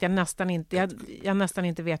kontroversiellt så att jag nästan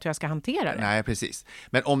inte vet hur jag ska hantera det. Nej, precis.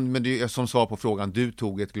 Men du, som svar på frågan, du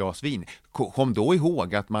tog ett glas vin. Kom då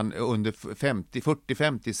ihåg att man under 40,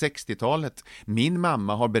 50, 60-talet, min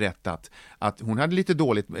mamma har berättat att hon hade lite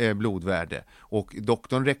dåligt blodvärde och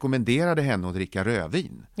doktorn rekommenderade henne att dricka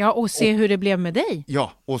rövin. Ja, och se hur det blev med dig.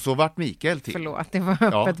 Ja, och så vart Mikael till. Förlåt, det var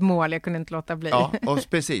öppet mål, jag kunde inte låta bli. Ja, och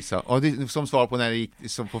precis. Och det, som svar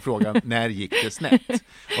på frågan, när gick det snett?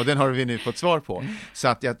 Och den har vi nu fått svar på. Så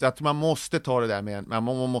att man måste ta det där med,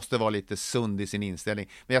 man måste vara lite sund i sin inställning.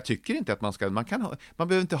 Men jag tycker inte att man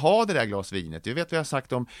behöver inte ha det där glasvinet. Jag vet vad jag har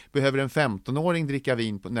sagt om, behöver en 15-åring dricka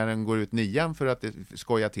vin när den går ut 9 för att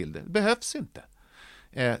skoja till det? Det behövs inte.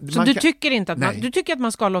 Så du tycker inte att du tycker att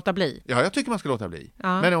man ska låta bli? Ja, jag tycker man ska låta bli.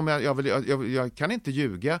 Ja. Men om jag kan inte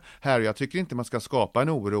ljuga här, och jag tycker inte man ska skapa en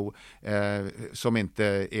oro som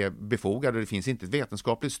inte är befogad, och det finns inte ett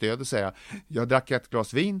vetenskapligt stöd att säga, jag drack 1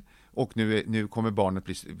 glas vin och nu kommer barnet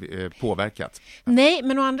bli påverkat. Nej,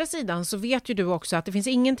 men å andra sidan så vet ju du också att det finns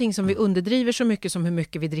ingenting som vi underdriver så mycket som hur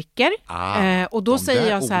mycket vi dricker. Och då säger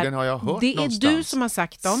jag så här, det är du som har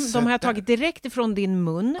sagt dem. De har jag tagit direkt ifrån din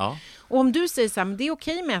mun. Ja. Och om du säger så här, men det är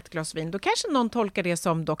okej med 1 glas vin, då kanske någon tolkar det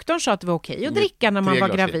som doktorn sa att det var okej att dricka när man var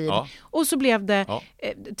gravid. Ja. Och så blev det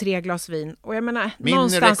 3 glas vin. Och jag menar, min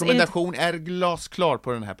rekommendation är glasklar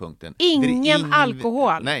på den här punkten. Ingen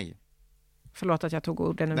alkohol. Nej. Förlåt att jag tog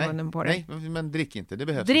orden i munnen på dig. Nej, men drick inte, det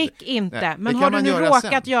behövs drick inte. Nej, men har du nu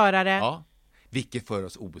råkat göra det? Ja, vilket för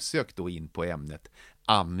oss osökt då in på ämnet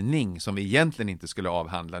amning, som vi egentligen inte skulle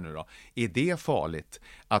avhandla nu då. Är det farligt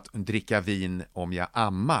att dricka vin om jag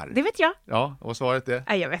ammar? Det vet jag. Ja, och svaret är?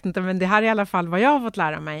 Nej, jag vet inte, men det här är i alla fall vad jag har fått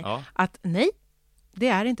lära mig. Ja. Att nej, det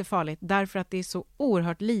är inte farligt, därför att det är så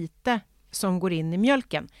oerhört lite som går in i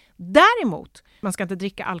mjölken. Däremot, man ska inte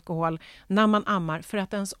dricka alkohol när man ammar för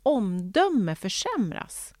att ens omdöme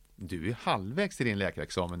försämras. Du är halvvägs i din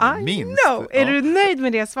läkarexamen. Minst. Är du nöjd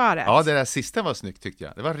med det svaret? Ja, det där sista var snyggt tyckte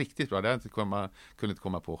jag. Det var riktigt bra. Det kunde inte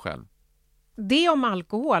komma på själv. Det om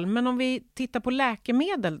alkohol, men om vi tittar på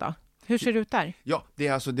läkemedel då? Hur ser det ut där? Ja, det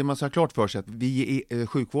är alltså det man ska ha klart för sig att vi i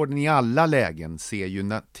sjukvården i alla lägen ser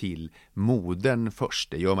ju till modern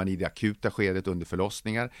först. Det gör man i det akuta skedet under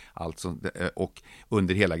förlossningar alltså, och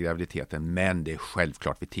under hela graviditeten. Men det är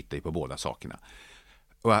självklart, vi tittar ju på båda sakerna.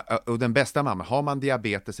 Och den bästa mamma, har man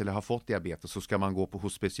diabetes eller har fått diabetes så ska man gå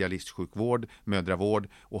hos specialistsjukvård, mödravård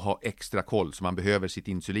och ha extra koll. Så man behöver sitt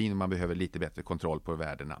insulin och man behöver lite bättre kontroll på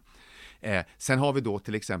värdena. Sen har vi då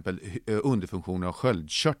till exempel underfunktioner av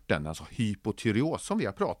sköldkörteln, alltså hypotyreos som vi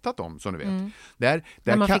har pratat om som du vet.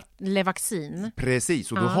 Där man fick Levaxin.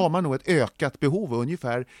 Precis, och då har man nog ett ökat behov,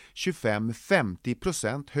 ungefär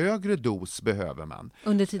 25-50% högre dos behöver man.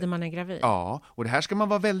 Under tiden man är gravid? Ja, och det här ska man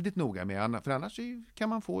vara väldigt noga med, för annars kan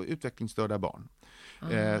man få utvecklingsstörda barn.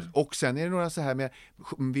 Och sen är det några så här med,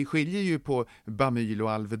 vi skiljer ju på Bamyl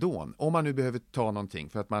och Alvedon, om man nu behöver ta någonting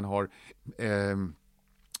för att man har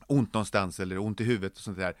ont någonstans eller ont i huvudet och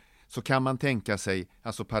sånt där, så kan man tänka sig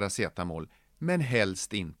alltså paracetamol, men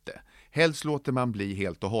helst inte. Helst låter man bli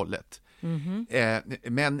helt och hållet.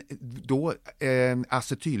 Men då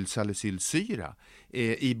acetylsalicylsyra,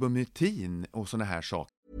 ibuprofen och såna här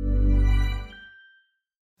saker.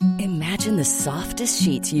 Imagine the softest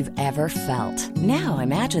sheets you've ever felt. Now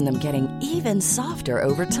imagine them getting even softer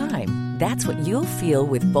over time. That's what you'll feel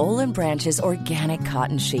with Boll & Branch's organic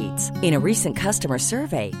cotton sheets. In a recent customer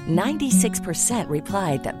survey, 96%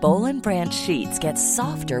 replied that Boll & Branch sheets get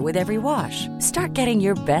softer with every wash. Start getting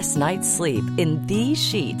your best night's sleep in these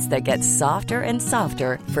sheets that get softer and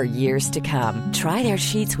softer for years to come. Try their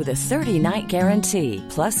sheets with a 30-night guarantee.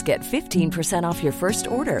 Plus, get 15% off your first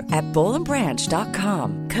order at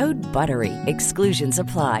bollandbranch.com. Code BUTTERY. Exclusions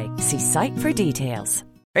apply. See site for details.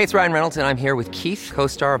 Hey, it's Ryan Reynolds, and I'm here with Keith,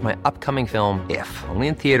 co-star of my upcoming film, If, only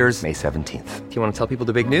in theaters May 17th. Do you want to tell people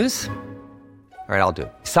the big news? All right, I'll do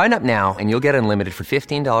it. Sign up now and you'll get unlimited for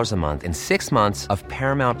 $15 a month and 6 months of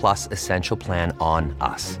Paramount Plus Essential Plan on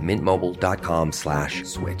us.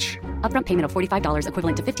 MintMobile.com/switch. Upfront payment of $45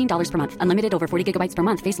 equivalent to $15 per month. Unlimited over 40 gigabytes per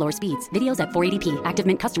month. Face lower speeds. Videos at 480p. Active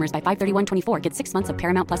Mint customers by 531.24 get 6 months of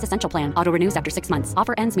Paramount Plus Essential Plan. Auto renews after 6 months.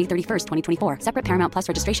 Offer ends May 31st, 2024. Separate Paramount Plus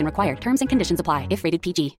registration required. Terms and conditions apply if rated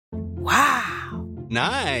PG. Wow.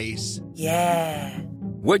 Nice. Yeah.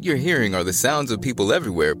 What you're hearing are the sounds of people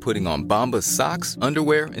everywhere putting on Bombas socks,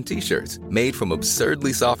 underwear, and T-shirts made from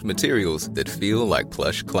absurdly soft materials that feel like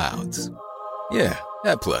plush clouds. Yeah,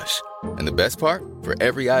 that plush. And the best part? For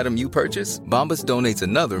every item you purchase, Bombas donates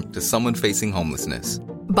another to someone facing homelessness.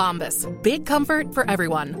 Bombas. Big comfort for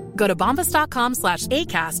everyone. Go to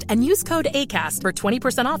bombas.com/ACAST and use code ACAST for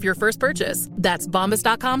 20% off your first purchase. That's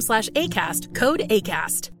bombas.com/ACAST. Code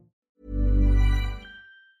ACAST.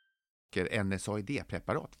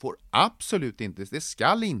 NSAID-preparat får absolut inte, det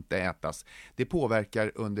ska inte ätas. Det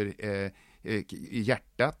påverkar under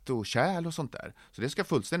hjärtat och kärl och sånt där. Så det ska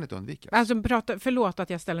fullständigt undvikas. Alltså, förlåt att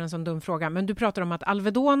jag ställer en sån dum fråga, men du pratar om att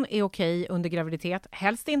Alvedon är okej under graviditet.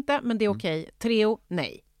 Helst inte, men det är okej. Treo,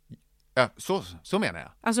 nej. Ja, så menar jag.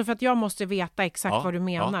 Alltså för att jag måste veta exakt vad du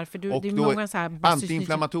menar. För det är många så här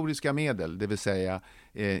antiinflammatoriska medel, det vill säga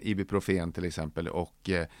ibuprofen till exempel och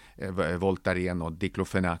Voltaren och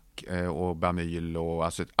Diclofenac och Bamyl och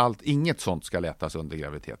alltså inget sånt ska lätas under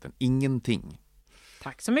graviditeten. Ingenting.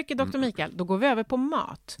 Tack så mycket Dr. Mikael. Då går vi över på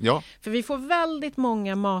mat. Ja. För vi får väldigt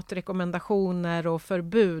många matrekommendationer och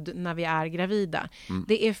förbud när vi är gravida.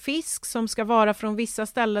 Det är fisk som ska vara från vissa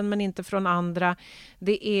ställen men inte från andra.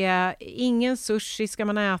 Det är ingen sushi ska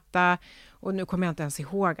man äta. Och nu kommer jag inte ens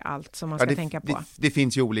ihåg allt som man ska tänka på. Det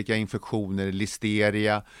finns ju olika infektioner,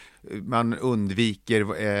 listeria, man undviker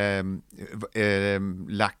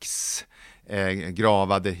lax,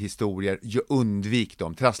 gravade historier, undvik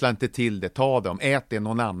dem, trassla inte till det, ta dem, ät det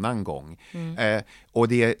någon annan gång. Och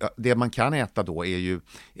det man kan äta då är ju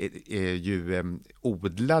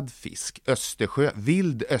odlad fisk.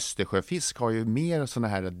 Vild Östersjöfisk har ju mer såna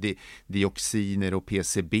här dioxiner och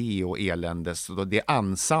PCB och elände, så det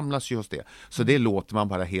ansamlas ju hos det. Så det låter man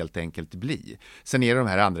bara helt enkelt bli. Sen är det de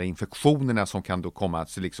här andra infektionerna som kan då komma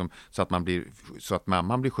liksom, så att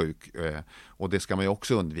mamman blir sjuk, och det ska man ju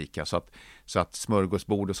också undvika, så att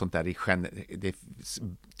smörgåsbord och sånt där det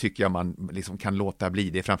tycker jag man liksom kan låta bli.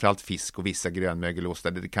 Det är framförallt fisk och vissa grönmögelost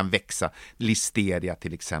där det kan växa, listeria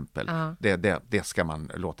till exempel. Det ska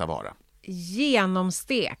man låta vara.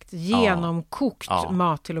 Genomstekt, genomkokt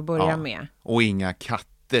mat till att börja med. Och inga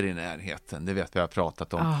katter i närheten. Det vet vi har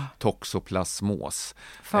pratat om. Toxoplasmos.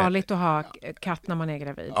 Farligt att ha katt när man är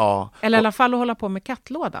gravid. Ja. Eller i alla fall att hålla på med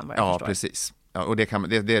kattlådan, vad jag förstår. Precis. Ja, och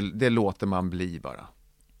det låter man bli bara.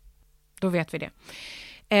 Då vet vi det.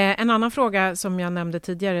 En annan fråga som jag nämnde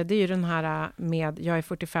tidigare, det är ju den här med jag är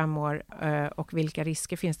 45 år och vilka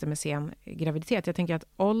risker finns det med sen graviditet? Jag tänker att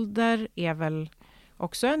ålder är väl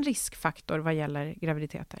också en riskfaktor vad gäller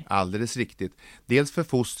graviditeter. Alldeles riktigt. Dels för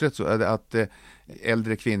fostret så att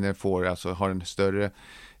äldre kvinnor har en större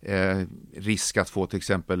risk att få till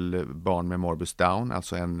exempel barn med morbus Down,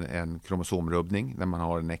 alltså en kromosomrubbning när man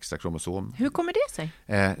har en extra kromosom. Hur kommer det sig?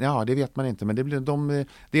 Ja, det vet man inte, men de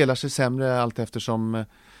delar sig sämre allt eftersom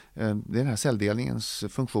det är den här celldelningens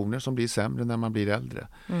funktioner som blir sämre när man blir äldre.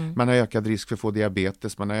 Man har ökad risk för att få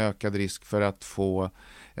diabetes, man har ökad risk för att få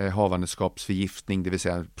havandeskapsförgiftning, det vill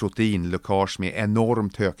säga proteinläckage med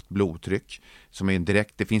enormt högt blodtryck som är en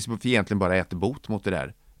direkt, det finns egentligen bara ett bot mot det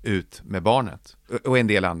där, ut med barnet och en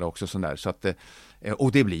del andra också sån där, så att,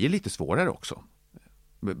 och det blir lite svårare också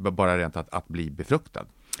bara rent att bli befruktad.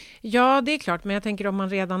 Ja, det är klart, men jag tänker om man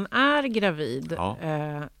redan är gravid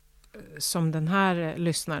som den här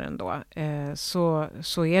lyssnaren då,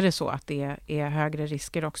 så är det så att det är högre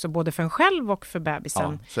risker också, både för en själv och för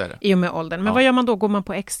bebisen i och med åldern. Men vad gör man då? Går man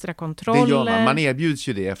på extra kontroller? Det gör man. Man erbjuds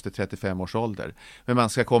ju det efter 35 års ålder. Men man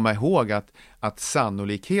ska komma ihåg att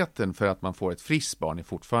sannolikheten för att man får ett friskt barn är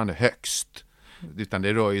fortfarande högst. Utan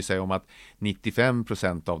det rör ju sig om att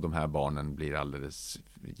 95% av de här barnen blir alldeles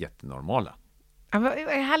jättenormala.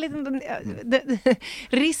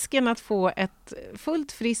 Risken att få ett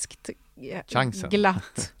fullt friskt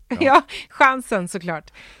glatt chansen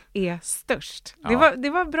såklart är störst. Det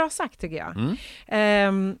var bra sagt tycker jag.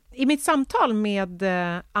 I mitt samtal med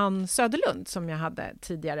Ann Söderlund som jag hade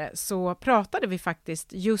tidigare så pratade vi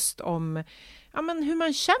faktiskt just om hur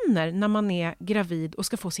man känner när man är gravid och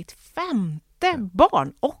ska få sitt 5:e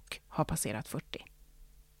barn och har passerat 40.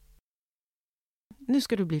 Nu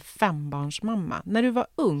ska du bli 5-barnsmamma. När du var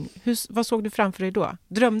ung, vad såg du framför dig då?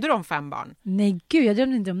 Drömde du om 5 barn? Nej gud, jag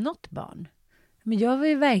drömde inte om något barn. Men jag var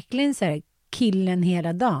ju verkligen så här killen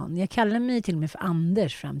hela dagen. Jag kallade mig till och med för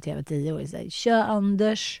Anders fram till jag var 10 år. Så här, kör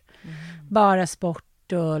Anders, bara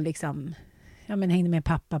sport och liksom, hängde med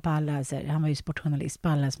pappa på alla, så här, han var ju sportjournalist på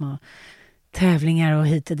alla små tävlingar och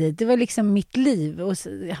hit och dit. Det var liksom mitt liv. Och så,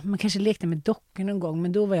 man kanske lekte med dockor någon gång,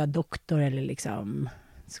 men då var jag doktor eller liksom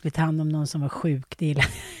skulle ta hand om någon som var sjuk. Det gillar.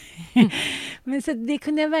 Men så det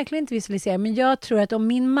kunde jag verkligen inte visualisera. Men jag tror att om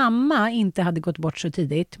min mamma inte hade gått bort så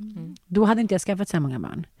tidigt, då hade inte jag skaffat så många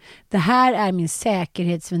barn. Det här är min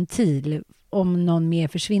säkerhetsventil om någon mer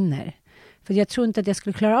försvinner. För jag tror inte att jag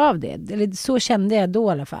skulle klara av det. Eller så kände jag då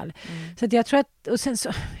i alla fall. Så att jag tror att, och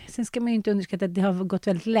sen ska man ju inte underskatta att det har gått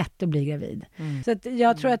väldigt lätt att bli gravid. Så att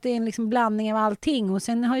jag tror att det är en liksom blandning av allting. Och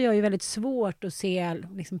sen har jag ju väldigt svårt att se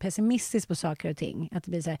liksom pessimistiskt på saker och ting. Att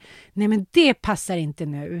det blir så här, nej men det passar inte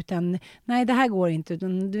nu. Utan nej det här går inte.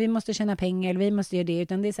 Utan vi måste tjäna pengar eller vi måste göra det.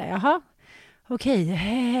 Utan det är så här, jaha.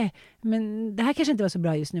 Okej, men det här kanske inte var så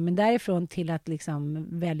bra just nu. Men därifrån till att liksom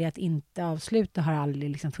välja att inte avsluta har aldrig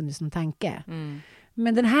liksom funnits någon tanke.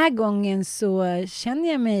 Men den här gången så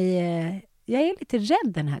känner jag mig... Jag är lite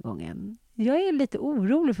rädd den här gången. Jag är lite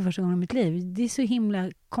orolig för första gången i mitt liv. Det är så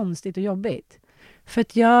himla konstigt och jobbigt. För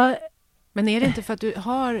att jag... Men är det inte för att du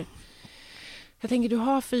har... Jag tänker, du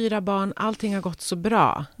har 4 barn. Allting har gått så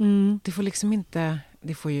bra. Det får liksom inte...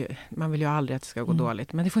 man vill ju aldrig att det ska gå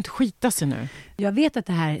dåligt. Men det får inte skita sig nu. Jag vet att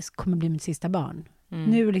det här kommer bli mitt sista barn.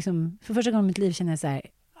 Nu liksom, för första gången i mitt liv känner jag så här,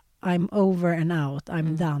 I'm over and out,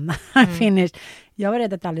 I'm done, I'm finished. Jag var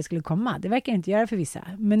rädd att det aldrig skulle komma. Det verkar inte göra för vissa.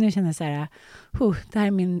 Men nu känner jag så här, det här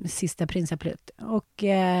är min sista prinsaplutt. Och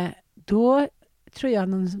då tror jag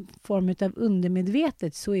någon form av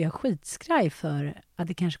undermedvetet så är jag skitskraj för att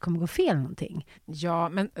det kanske kommer gå fel någonting. Ja,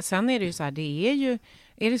 men sen är det ju så här,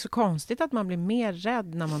 är det så konstigt att man blir mer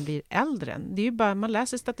rädd när man blir äldre? Det är ju bara, man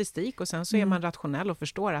läser statistik och sen så är man rationell och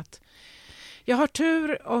förstår att jag har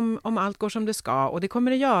tur om allt går som det ska och det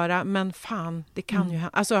kommer det göra, men fan, det kan ju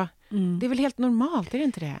alltså, det är väl helt normalt, är det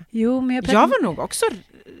inte det? Jo, men jag var nog också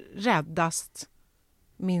räddast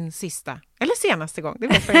min sista, eller senaste gång, det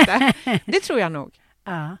vet jag inte. Det tror jag nog.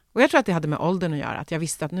 Och jag tror att det hade med åldern att göra, att jag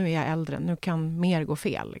visste att nu är jag äldre, nu kan mer gå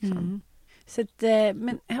fel liksom. Så att,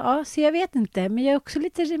 men ja, så jag vet inte, men jag är också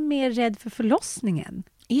lite mer rädd för förlossningen.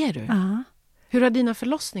 Är du? Ja. Hur har dina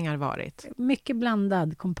förlossningar varit? Mycket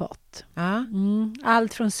blandad kompott. Ja.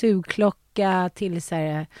 Allt från sugklocka till så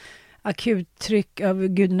här akuttryck av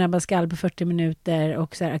Gudrun Abascal på 40 minuter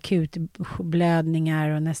och så här akut blödningar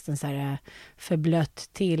och nästan så här förblött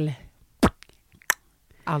till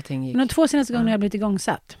allting gick. De 2 senaste gångerna har jag blivit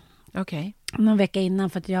igångsatt. Okej. Någon vecka innan,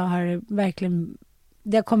 för att jag har verkligen,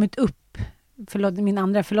 det har kommit upp. Min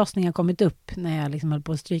andra förlossning har kommit upp när jag liksom höll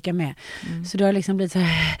på att stryka med. Så då har liksom blivit så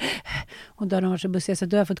här, och då har de varit så bussiga så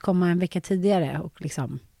då har jag fått komma en vecka tidigare och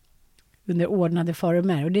liksom under ordnade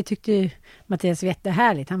former. Och det tyckte ju Mattias var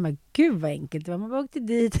jättehärligt. Han bara, gud vad enkelt det var. Man bara åkte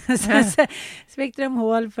dit. Sen så sväckte de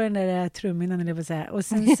hål på den där trumhinnan, eller på så här. Och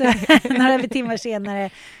sen så några timmar senare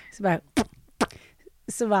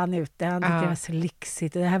så var han ute. Han tyckte det var så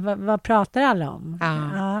lyxigt. Det här, vad pratar alla om?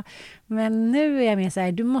 Ja. Men nu är jag mer så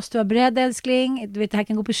här, du måste vara beredd, älskling. Du vet, det här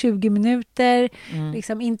kan gå på 20 minuter.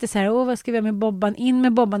 Liksom inte så här, vad ska vi göra med Bobban? In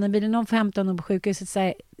med Bobban i bilen. Någon får hämta honom på sjukhuset. Så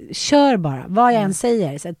här, kör bara, vad jag än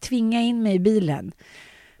säger. Så här, tvinga in mig i bilen.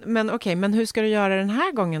 Men okej, men hur ska du göra den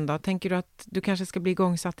här gången då? Tänker du att du kanske ska bli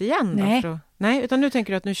igångsatt igen? Nej. Då? Nej, utan nu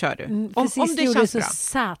tänker du att nu kör du. Om det gjorde känns så bra.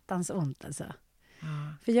 satans ont alltså.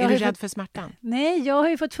 För är du rädd för smärtan? Nej, jag har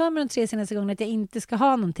ju fått för mig de 3 senaste gångerna att jag inte ska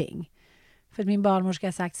ha någonting. För att min barnmorska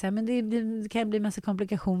har sagt så här, men det kan bli massa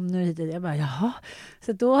komplikationer hit och dit. Jag bara, jaha.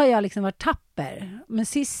 Så då har jag liksom varit tapper. Men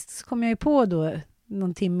sist kom jag ju på då,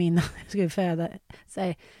 någon timme innan jag skulle föda, så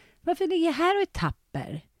här, varför ligger jag här och är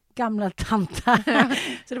tapper? Gamla tanta.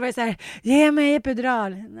 Så det var så här, ge mig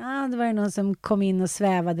epidural. Det var ju någon som kom in och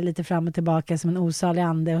svävade lite fram och tillbaka som en osalig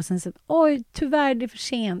ande. Och sen så, oj, tyvärr det är för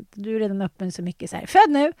sent. Du är redan öppen så mycket. Så här, född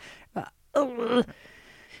nu.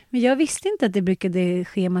 Men jag visste inte att det brukade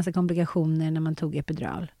ske en massa komplikationer när man tog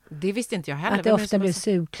epidural. Det visste inte jag heller. Att det ofta blev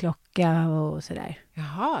sugklocka och sådär.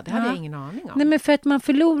 Jaha, det hade jag ingen aning om. Nej, men för att man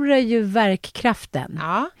förlorar ju verkkraften.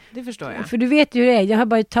 Ja, det förstår jag. För du vet ju hur det är. Jag har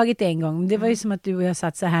bara tagit det en gång. Det var ju som att du och jag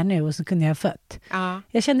satt så här nu och så kunde jag ha fött. Ja.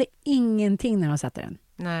 Jag kände ingenting när jag satte den.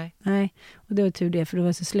 Nej, och det var tur det, för det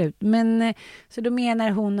var så slut. Men så då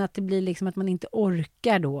menar hon att det blir liksom att man inte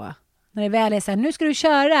orkar då. När det väl är så här, nu ska du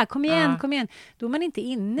köra, kom igen. Då är man inte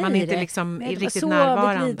inne man i är inte det. liksom Nej, riktigt närvarande.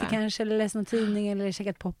 närvarande. Lite kanske, eller läst någon tidning eller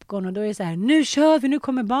käkat popcorn. Och då är det så här, nu kör vi, nu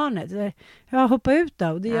kommer barnet. Jag hoppar ut då,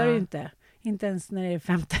 och det gör det ju inte. Inte ens när det är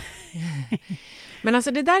 5:e. Men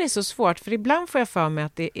alltså det där är så svårt, för ibland får jag för mig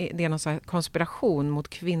att det är någon så här konspiration mot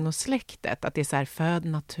kvinnosläktet. Att det är så här, föd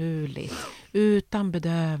naturligt, utan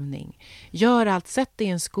bedövning. Gör allt, sätt dig i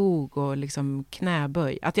en skog och liksom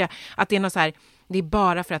knäböj. Att det är något så här, det är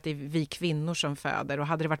bara för att det är vi kvinnor som föder. Och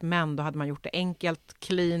hade det varit män, då hade man gjort det enkelt,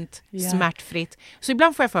 cleant, smärtfritt. Så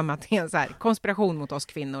ibland får jag för mig att det är en så här konspiration mot oss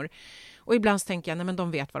kvinnor. Och ibland tänker jag, nej men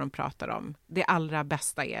de vet vad de pratar om. Det allra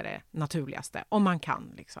bästa är det naturligaste, om man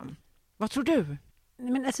kan liksom. Vad tror du?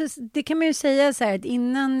 Men alltså, det kan man ju säga så här, att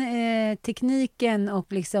innan tekniken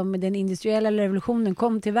och liksom den industriella revolutionen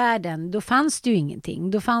kom till världen, då fanns det ju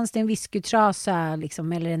ingenting. Då fanns det en viskutrasa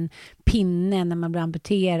liksom, eller en pinne när man blev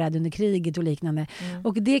amputerad under kriget och liknande.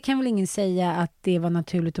 Och det kan väl ingen säga att det var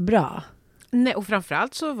naturligt och bra. Nej, och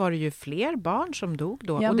framförallt så var det ju fler barn som dog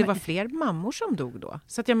då. Och det var fler mammor som dog då.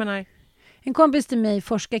 Så att jag menar... En kompis till mig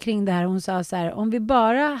forskar kring det här. Hon sa så här, om vi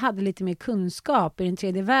bara hade lite mer kunskap i den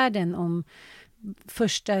tredje världen om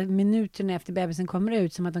första minuterna efter bebisen kommer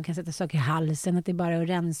ut, som att de kan sätta saker i halsen, att det bara är att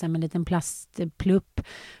rensa med en liten plastplupp,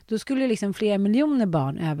 då skulle liksom flera miljoner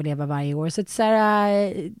barn överleva varje år. Så att så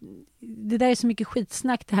här, det där är så mycket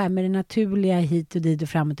skitsnack, det här med det naturliga hit och dit och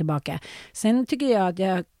fram och tillbaka. Sen tycker jag att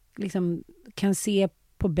jag liksom kan se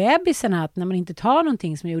på bebisarna att när man inte tar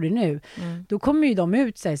någonting som jag gjorde nu, då kommer ju de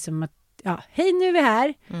ut sig som att hej, nu är vi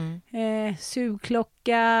här.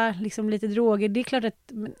 Sugklocka, liksom lite droger. Det är klart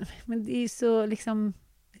att, men det är så liksom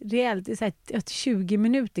reellt. Det är så här att 20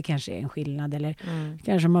 minuter kanske är en skillnad. Eller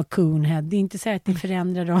kanske man har coonhead. Det är inte så att det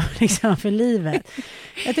förändrar dem liksom för livet.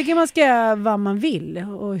 Jag tycker man ska göra vad man vill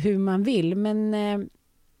och hur man vill. Men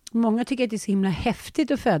många tycker att det är så himla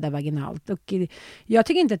häftigt att föda vaginalt. Och jag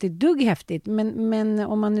tycker inte att det är dugg häftigt. Men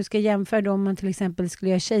om man nu ska jämföra då, om man till exempel skulle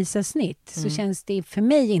göra kejsarsnitt, så känns det för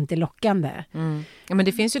mig inte lockande. Ja, men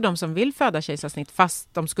det finns ju de som vill föda kejsarsnitt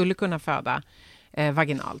fast de skulle kunna föda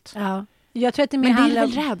vaginalt. Ja. Jag tror att men det är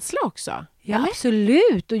väl rädsla också? Ja, eller?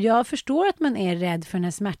 Absolut. Och jag förstår att man är rädd för den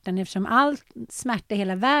här smärtan, eftersom all smärta i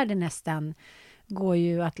hela världen nästan går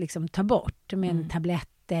ju att liksom ta bort med en tablett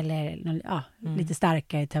eller lite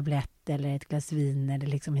starkare tablett eller ett glas vin eller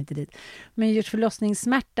liksom hit och dit. Men just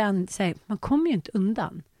förlossningssmärtan, man kommer ju inte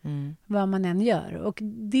undan vad man än gör. Och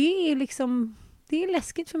det är liksom, det är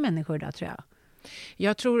läskigt för människor idag, tror jag.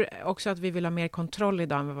 Jag tror också att vi vill ha mer kontroll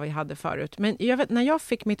idag än vad vi hade förut. Men jag vet, när jag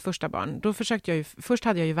fick mitt första barn, då försökte jag ju, först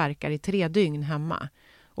hade jag ju verkar i 3 dygn hemma.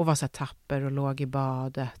 Och var så här tapper och låg i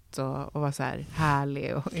badet och var så här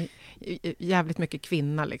härlig och jävligt mycket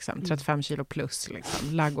kvinna liksom, 35 kilo plus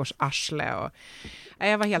liksom, laggårs arsle och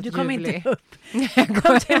jag var helt ljuvlig. Du kom inte upp.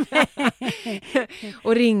 Kom till mig.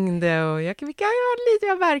 Och ringde och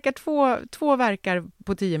jag verkar två verkar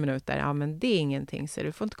på 10 minuter. Ja, men det är ingenting, så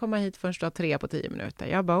du får inte komma hit förrän du har 3 på 10 minuter.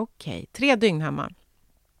 Jag bara okej, 3 dygn hemma.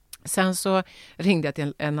 Sen så ringde jag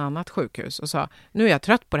till en annat sjukhus och sa, nu är jag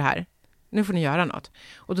trött på det här. Nu får ni göra något.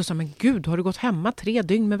 Och då sa men gud, har du gått hemma 3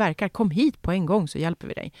 dygn med värkar? Kom hit på en gång så hjälper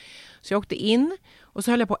vi dig. Så jag åkte in och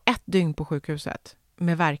så höll jag på 1 dygn på sjukhuset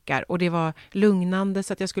med värkar. Och det var lugnande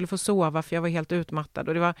så att jag skulle få sova för jag var helt utmattad.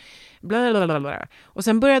 Och det var blablabla. Och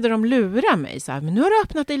sen började de lura mig så här, men nu har du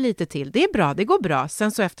öppnat dig lite till. Det är bra, det går bra.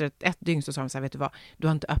 Sen så efter ett dygn så sa de så här, vet du vad? Du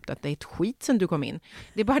har inte öppnat dig ett skit sen du kom in.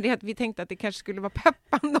 Det är bara det att vi tänkte att det kanske skulle vara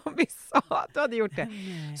peppande om vi sa att du hade gjort det.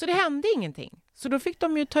 Så det hände ingenting. Så då fick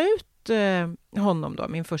de ju ta ut honom då,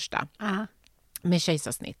 min första. Med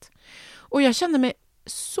kejsarsnitt. Och jag kände mig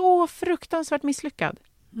så fruktansvärt misslyckad.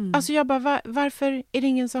 Alltså jag bara, varför är det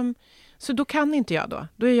ingen som... Så då kan inte jag då.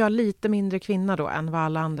 Då är jag lite mindre kvinna då än vad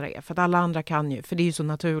alla andra är. För att alla andra kan ju, för det är ju så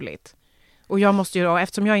naturligt. Och jag måste ju då,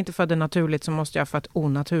 eftersom jag inte födde naturligt så måste jag få ett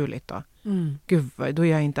onaturligt då. Gud, då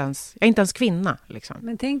är jag inte ens kvinna liksom.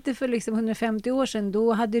 Men tänk dig för liksom 150 år sedan,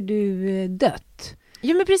 då hade du dött.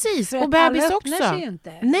 Ja men precis, för och bebis också. Sig ju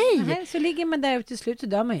inte. Nej! Så ligger man där och till slut så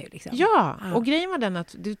dör man ju liksom. Ja, och grejen var den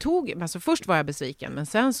att det tog, alltså först var jag besviken men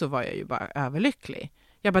sen så var jag ju bara överlycklig.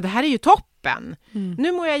 Jag bara, det här är ju toppen.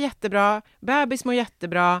 Nu mår jag jättebra, bebis mår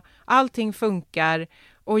jättebra, allting funkar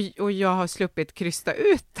och jag har sluppit krysta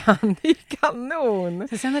ut den. Det är kanon.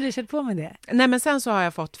 Så sen har du kört på med det? Nej men sen så har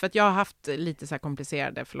jag fått, för att jag har haft lite så här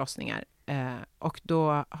komplicerade förlossningar och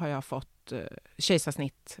då har jag fått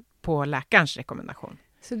kejsarsnitt på läkarens rekommendation.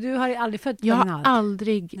 Så du har aldrig fött Jag vaginalt? har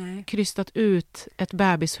aldrig krystat ut ett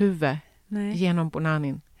bebishuvud genom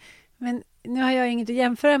bonanin. Men nu har jag inget att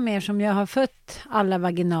jämföra med som jag har fött alla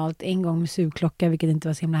vaginalt en gång med sugklocka, vilket inte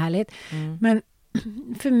var så himla härligt. Men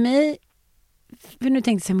för mig, för nu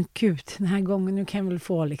tänkte jag så här, men gud, den här gången, nu kan jag väl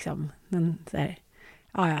få liksom en så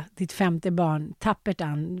här, ditt 5:e barn, tappert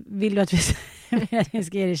an, vill du att vi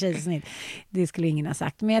ska ge dig kejsarsnitt? Det skulle ingen ha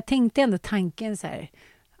sagt. Men jag tänkte ändå tanken så här,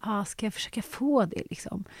 ska jag försöka få det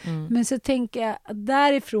liksom? Men så tänker jag,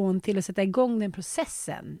 därifrån till att sätta igång den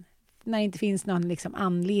processen, när det inte finns någon liksom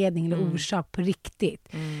anledning eller orsak på riktigt.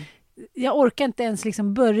 Jag orkar inte ens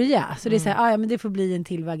liksom börja. Så det är så här, men det får bli en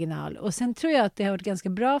till vaginal. Och sen tror jag att det har varit ganska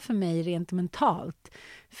bra för mig rent mentalt.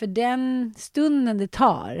 För den stunden det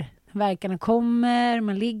tar, värkarna kommer,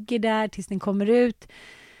 man ligger där tills den kommer ut.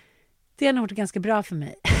 Det har nog varit ganska bra för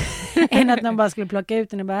mig. Än att någon bara skulle plocka ut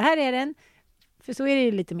den och bara, här är den. För så är det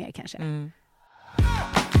ju lite mer kanske.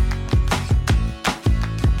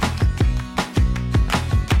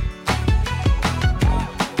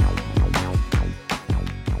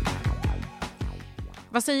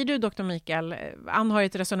 Vad säger du, doktor Mikael? Ann har ju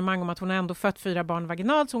ett resonemang om att hon har ändå fött 4 barn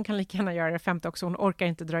vaginalt, så hon kan lika gärna göra det 5:e också. Hon orkar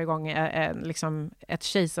inte dra igång liksom ett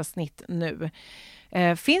kejsarsnitt nu.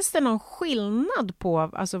 Finns det någon skillnad på,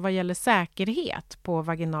 alltså vad gäller säkerhet på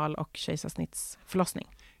vaginal- och kejsarsnittsförlossning?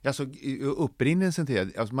 Alltså upprinnelsen till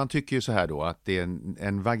det, alltså man tycker ju så här då att det är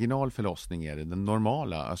en vaginal förlossning är den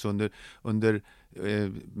normala. Alltså under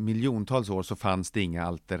miljontals år så fanns det inga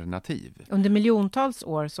alternativ. Under miljontals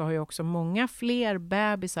år så har ju också många fler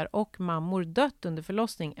bebisar och mammor dött under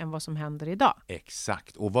förlossning än vad som händer idag.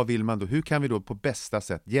 Exakt. Och vad vill man då? Hur kan vi då på bästa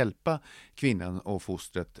sätt hjälpa kvinnan och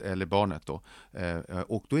fostret eller barnet då?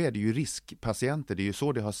 Och då är det ju riskpatienter. Det är ju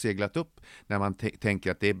så det har seglat upp när man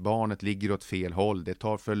tänker att det barnet ligger åt fel håll. Det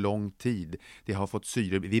tar för lång tid. Det har fått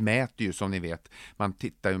syre. Vi mäter ju som ni vet. Man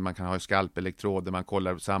tittar, man kan ha skalpelektroder, man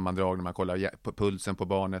kollar sammandragning, man kollar pulsen på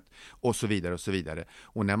barnet och så vidare och så vidare.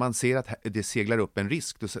 Och när man ser att det seglar upp en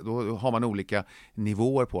risk, då har man olika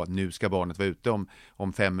nivåer på att nu ska barnet vara ute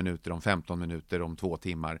om 5 minuter, om 15 minuter, om 2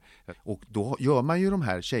 timmar. Och då gör man ju de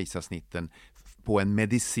här kejsarsnitten på en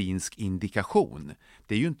medicinsk indikation.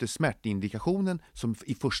 Det är ju inte smärtindikationen som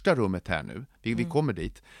i första rummet här nu. Vi kommer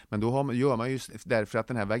dit. Men då gör man ju därför att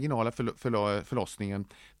den här vaginala förlossningen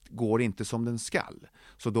går inte som den skall.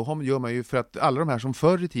 Så då gör man ju för att alla de här som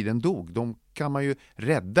förr i tiden dog, de kan man ju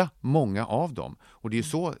rädda många av dem. Och det är ju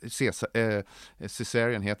så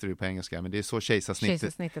cesarean heter det på engelska, men det är så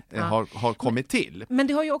kejsarsnittet har kommit till. Men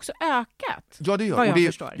det har ju också ökat. Ja, det gör. Vad jag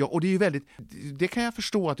förstår. Ja, och det är ju väldigt, det kan jag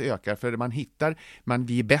förstå att det ökar, för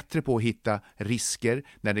vi är bättre på att hitta risker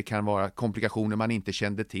när det kan vara komplikationer man inte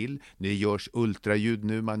kände till. Det görs ultraljud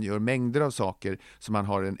nu, man gör mängder av saker så man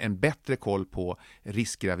har en bättre koll på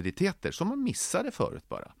riskgraviditeter som man missade förut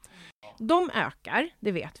bara. De ökar,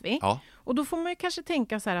 det vet vi. Ja. Och då får man ju kanske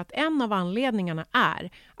tänka så här att en av anledningarna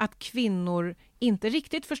är att kvinnor inte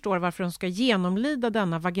riktigt förstår varför de ska genomlida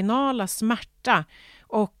denna vaginala smärta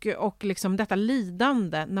och liksom detta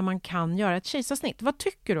lidande när man kan göra ett kejsarsnitt. Vad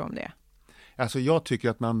tycker du om det? Alltså jag tycker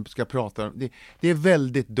att man ska prata om det är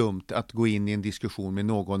väldigt dumt att gå in i en diskussion med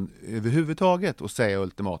någon överhuvudtaget och säga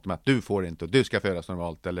ultimatum att du får inte och du ska födas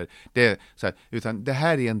normalt eller det så här, utan det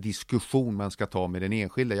här är en diskussion man ska ta med den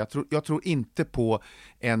enskilda. Jag tror inte på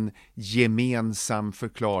en gemensam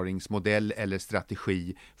förklaringsmodell eller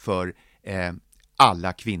strategi för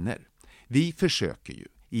alla kvinnor. Vi försöker ju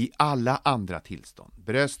i alla andra tillstånd,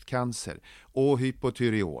 bröstcancer och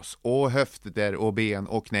hypotyreos och höfter och ben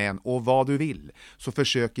och knän och vad du vill, så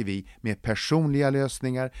försöker vi med personliga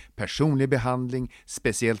lösningar, personlig behandling,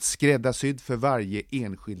 speciellt skräddarsydd för varje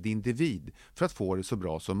enskild individ för att få det så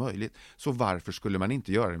bra som möjligt. Så varför skulle man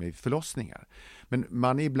inte göra det med förlossningar?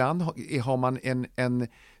 Men ibland har man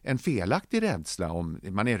en felaktig rädsla om,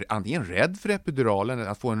 man är antingen rädd för epiduralen,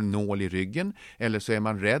 att få en nål i ryggen, eller så är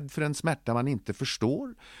man rädd för en smärta man inte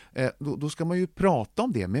förstår. Då ska man ju prata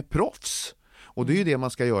om det med proffs. Och det är ju det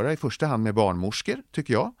man ska göra i första hand med barnmorskor,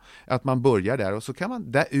 tycker jag. Att man börjar där och så kan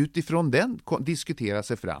man där utifrån den diskutera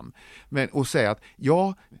sig fram. Och säga att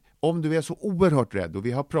ja, om du är så oerhört rädd och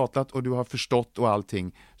vi har pratat och du har förstått och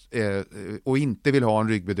allting och inte vill ha en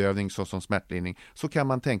ryggbedövning såsom smärtlindring, så kan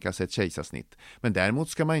man tänka sig ett kejsarsnitt. Men däremot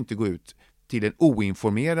ska man inte gå ut till en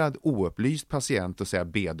oinformerad, oupplyst patient och säga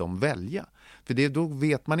be dem välja. För då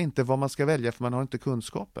vet man inte vad man ska välja för man har inte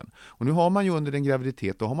kunskapen. Och nu har man ju under en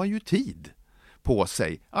graviditet, då har man ju tid på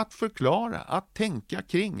sig att förklara, att tänka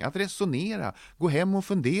kring, att resonera, gå hem och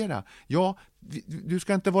fundera. Ja, du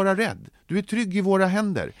ska inte vara rädd. Du är trygg i våra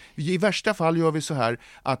händer. I värsta fall gör vi så här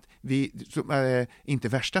att inte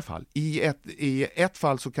värsta fall. I ett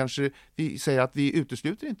fall så kanske vi säger att vi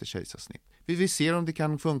utesluter inte kejsarsnitt. Vi ser om det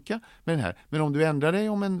kan funka med den här. Men om du ändrar dig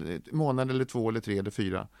om en månad eller 2 eller 3 eller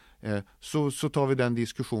 4 så tar vi den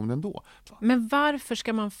diskussionen då. Men varför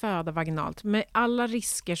ska man föda vaginalt med alla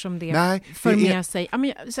risker som det för med sig? Ja,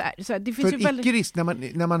 men, det finns för ju väldigt... icke-risk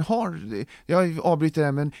när man har, jag avbryter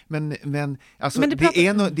det men alltså,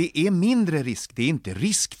 det är mindre risk. Det är inte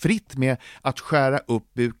riskfritt med att skära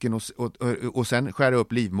upp buken och sen skära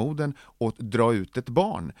upp livmodern och dra ut ett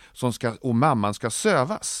barn och mamman ska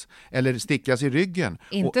sövas eller stickas i ryggen.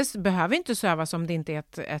 Behöver inte sövas om det inte är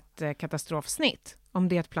ett katastrofsnitt. Om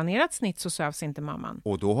det är ett planerat snitt så sövs inte mamman.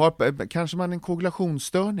 Och då kanske man en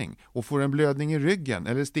koagulationsstörning och får en blödning i ryggen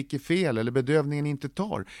eller sticker fel eller bedövningen inte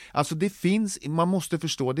tar. Alltså man måste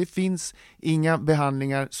förstå, det finns inga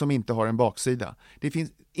behandlingar som inte har en baksida. Det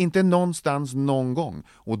finns inte någonstans någon gång.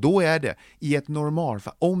 Och då är det i ett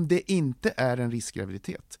normalfall, om det inte är en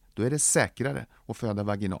riskgraviditet, då är det säkrare att föda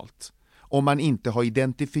vaginalt. Om man inte har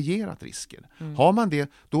identifierat risker. Har man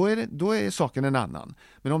det, då är saken en annan.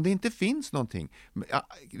 Men om det inte finns någonting,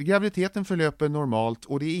 graviditeten förlöper normalt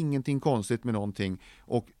och det är ingenting konstigt med någonting,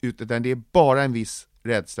 utan det är bara en viss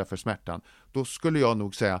rädsla för smärtan, då skulle jag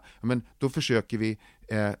nog säga, men då försöker vi,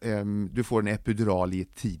 du får en epidural i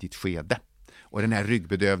ett tidigt skede. Och den här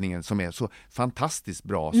ryggbedövningen som är så fantastiskt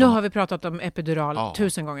bra. Nu har vi pratat om epidural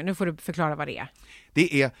 1000 gånger. Nu får du förklara vad det är.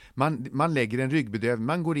 Det är, man lägger en ryggbedövning.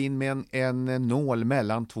 Man går in med en nål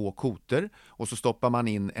mellan 2 kotor och så stoppar man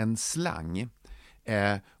in en slang.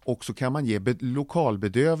 Och så kan man ge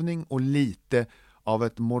lokalbedövning och lite av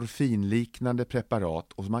ett morfinliknande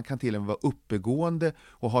preparat. Och man kan till och med vara uppegående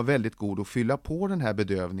och ha väldigt god att fylla på den här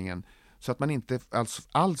bedövningen. Så att man inte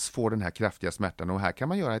alls får den här kraftiga smärtan. Och här kan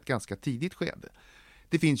man göra ett ganska tidigt skede.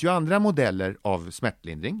 Det finns ju andra modeller av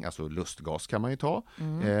smärtlindring. Alltså lustgas kan man ju ta.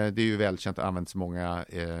 Det är ju välkänt att används många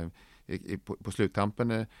på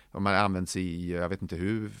sluttampen. Man används i, jag vet inte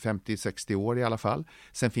hur, 50-60 år i alla fall.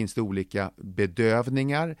 Sen finns det olika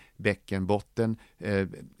bedövningar. Bäckenbotten,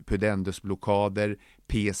 pudendusblockader,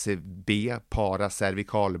 PCB,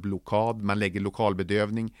 paracervikalblockad. Man lägger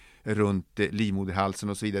lokalbedövning runt livmoderhalsen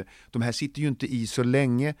och så vidare. De här sitter ju inte i så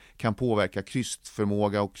länge, kan påverka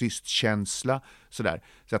krystförmåga och krystkänsla. Sådär.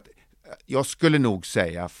 Så att jag skulle nog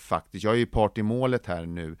säga faktiskt, jag är ju part i målet här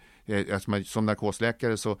nu. Som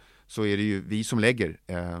narkosläkare så är det ju vi som lägger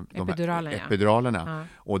epiduralerna. Ja.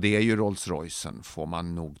 Och det är ju Rolls-Roycen, får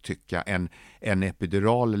man nog tycka. En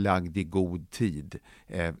epidural lagd i god tid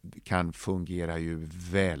kan fungera ju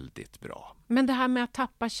väldigt bra. Men det här med att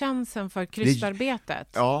tappa chansen för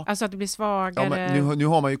krystarbetet, alltså att det blir svagare. Ja, nu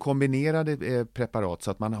har man ju kombinerade preparat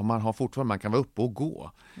så att man har fortfarande, man kan vara uppe och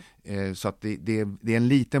gå. Så att det är en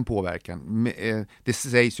liten påverkan. Det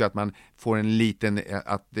sägs ju att man får en liten,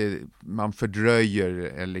 man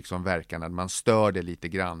fördröjer liksom verkan, man stör det lite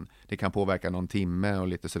grann. Det kan påverka någon timme och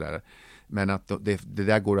lite sådär. Men att det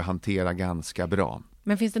där går att hantera ganska bra.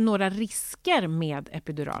 Men finns det några risker med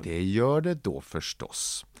epidural? Det gör det då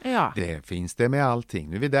förstås. Ja. Det finns det med allting.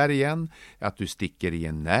 Nu är vi där igen. Att du sticker i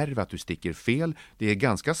en nerv, att du sticker fel. Det är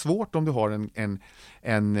ganska svårt om du har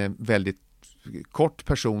en väldigt kort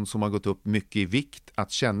person som har gått upp mycket i vikt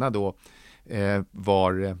att känna då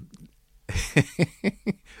var...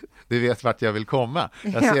 Du vet vart jag vill komma.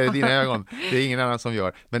 Jag ser det i dina ögon. Det är ingen annan som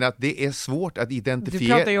gör. Men att det är svårt att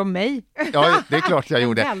identifiera... Du pratar ju om mig. Ja, det är klart jag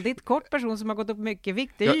gjorde. En väldigt kort person som har gått upp mycket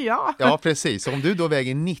vikt, det är ju jag. Ja, precis. Så om du då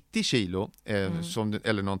väger 90 kilo,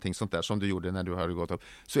 eller någonting sånt där som du gjorde när du hade gått upp,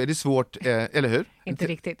 så är det svårt, eller hur? Inte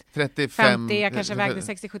riktigt. 35... 50, jag kanske vägde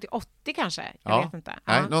 60, 70, 80 kanske. Jag vet inte.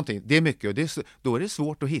 Nej, någonting. Det är mycket. Och då är det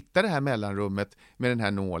svårt att hitta det här mellanrummet med den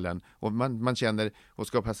här nålen. Och man känner, och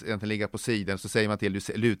ska patienten ligga på sidan, så säger man till, du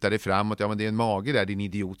lutar dig framåt. Ja, men det är en mage där, din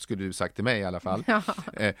idiot, skulle du sagt till mig i alla fall. Ja.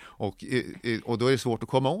 Och då är det svårt att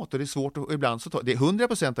komma åt. Och det är svårt att, ibland så tar det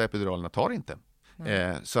 100% av epiduralerna tar inte.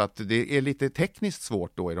 Så att det är lite tekniskt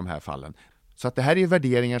svårt då i de här fallen. Så att det här är ju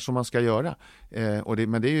värderingar som man ska göra.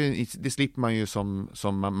 Men det slipper man ju som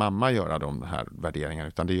mamma göra, de här värderingarna,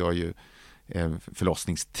 utan det gör ju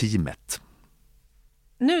förlossningsteamet.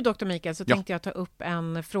 Nu, Dr. Mikael, så tänkte jag ta upp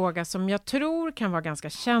en fråga som jag tror kan vara ganska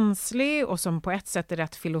känslig och som på ett sätt är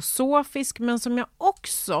rätt filosofisk, men som jag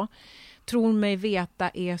också tror mig veta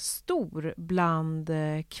är stor bland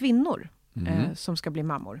kvinnor som ska bli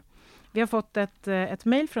mammor. Vi har fått ett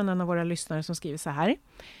mejl från en av våra lyssnare som skriver så här.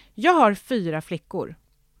 Jag har 4 flickor.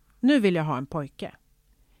 Nu vill jag ha en pojke.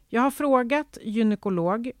 Jag har frågat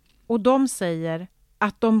gynekolog och de säger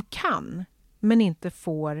att de kan men inte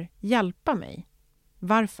får hjälpa mig.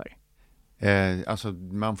 Varför? Alltså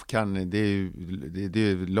man kan, det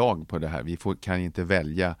är lag på det här. Vi kan inte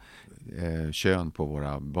välja kön på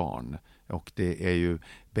våra barn. Och det är ju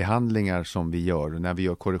behandlingar som vi gör när vi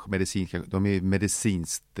gör medicinska, de är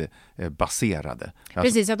medicinskt baserade. Alltså,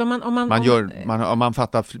 precis, att om man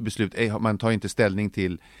fattar beslut, man tar inte ställning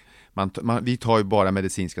till, vi tar ju bara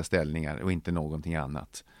medicinska ställningar och inte någonting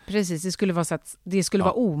annat. Precis, det skulle vara så att det skulle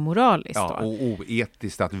vara omoraliskt då. Ja, och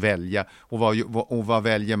oetiskt att välja. Och vad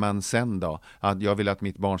väljer man sen då? Att jag vill att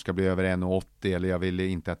mitt barn ska bli över 1,80 eller jag vill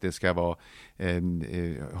inte att det ska vara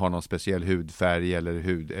ha någon speciell hudfärg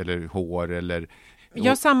eller hår eller...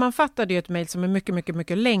 Jag sammanfattade ju ett mejl som är mycket, mycket,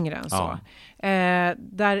 mycket längre än så.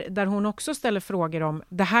 Där hon också ställer frågor om,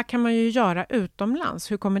 det här kan man ju göra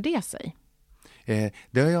utomlands. Hur kommer det sig?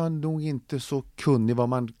 Det är jag nog inte så kunnig vad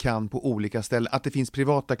man kan på olika ställen. Att det finns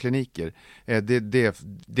privata kliniker, det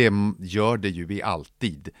gör det ju vi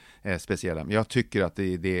alltid speciella. Men jag tycker att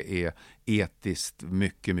det är etiskt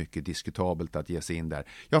mycket, mycket diskutabelt att ge sig in där.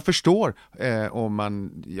 Jag förstår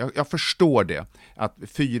jag förstår det. Att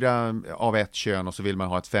 4 av ett kön och så vill man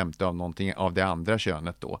ha ett 5:e av någonting av det andra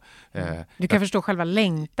könet då. Du kan förstå själva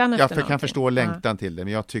längtan efter Jag kan förstå längtan till det,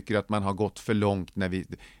 men jag tycker att man har gått för långt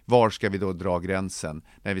var ska vi då dra gränsen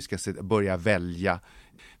när vi ska börja välja.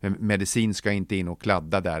 Medicin ska inte in och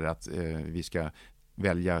kladda där att vi ska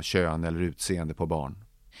välja kön eller utseende på barn.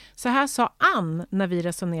 Så här sa Ann när vi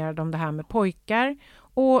resonerade om det här med pojkar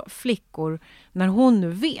och flickor när hon nu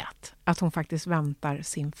vet att hon faktiskt väntar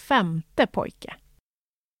sin 5:e pojke.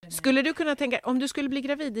 Skulle du kunna tänka, om du skulle bli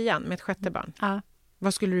gravid igen med ett 6:e barn,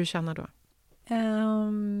 vad skulle du känna då?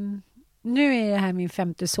 Nu är det här min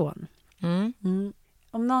 5:e son.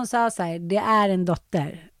 Om någon sa så här, det är en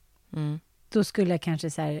dotter, då skulle jag kanske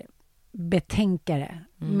så här betänka det.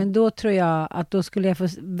 Men då tror jag att då skulle jag få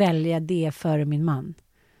välja det före min man.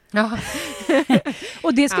 Ja.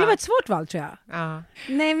 Och det skulle vara ett svårt val, tror jag. Ja.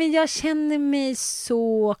 Nej, men jag känner mig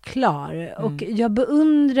så klar. Och jag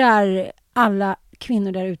beundrar alla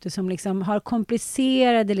kvinnor där ute som liksom har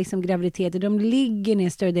komplicerade liksom graviditeter. De ligger ner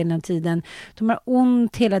större delen av tiden. De har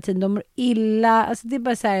ont hela tiden. De mår illa. Alltså det är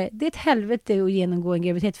bara så här, det är ett helvete att genomgå en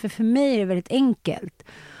graviditet. För mig är det väldigt enkelt.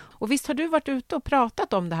 Och visst har du varit ute och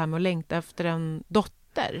pratat om det här med att längta efter en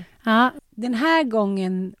dotter? Ja, den här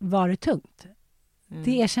gången var det tungt.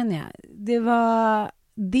 Det erkänner jag. Det var...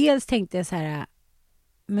 Dels tänkte jag så här,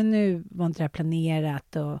 men nu var inte det här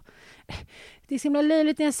planerat. Och det är så himla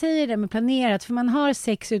löjligt när jag säger det med planerat. För man har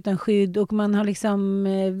sex utan skydd och man har liksom,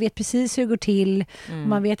 vet precis hur det går till. Och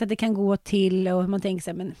man vet att det kan gå till. Och man tänker så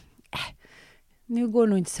här, men nu går det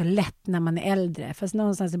nog inte så lätt när man är äldre. Fast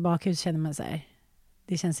någonstans i bakhuset känner man så här,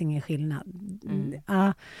 det känns ingen skillnad.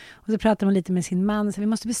 Ja. Och så pratar man lite med sin man. Så vi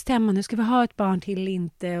måste bestämma, nu ska vi ha ett barn till eller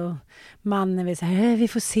inte. Och mannen vill säga, vi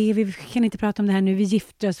får se, vi kan inte prata om det här nu. Vi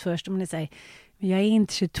gifter oss först. Och man är så här, men jag är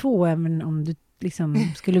inte 22 även om du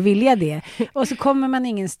liksom skulle vilja det. Och så kommer man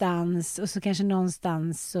ingenstans. Och så kanske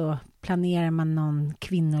någonstans så planerar man någon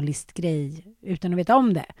kvinnolistgrej utan att veta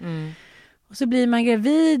om det. Och så blir man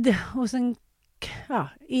gravid och sen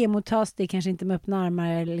emottas det kanske inte med öppna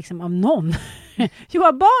armar liksom av någon. Jo,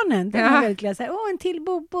 av barnen. Det var verkligen så här, en till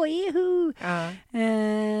bobo, ehu.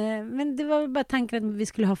 Men det var bara tanken att vi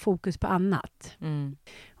skulle ha fokus på annat.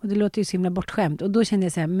 Och det låter ju så himla bortskämt. Och då kände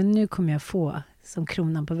jag så här, men nu kommer jag få, som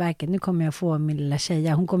kronan på verket, nu kommer jag få min lilla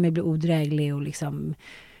tjeja. Hon kommer bli odräglig och liksom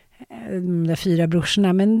de där 4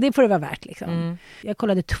 brorsorna, men det får det vara värt liksom. Jag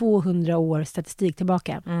kollade 200 år statistik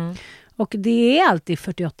tillbaka. Och det är alltid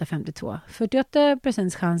 48-52. 48%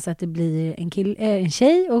 chans att det blir en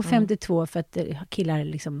tjej och 52 för att killar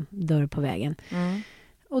liksom dör på vägen.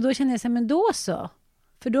 Och då kände jag så här, men då så.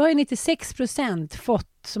 För då har ju 96%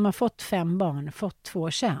 som har fått 5 barn fått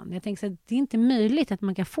 2 kön. Jag tänkte så att det är inte möjligt att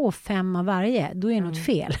man kan få 5 av varje. Då är det något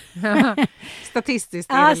fel.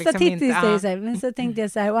 Statistiskt är det liksom statistiskt inte. Är det så här. Men så tänkte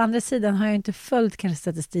jag så här, å andra sidan har jag inte följt kanske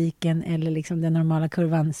statistiken eller liksom den normala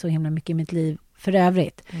kurvan så himla mycket i mitt liv för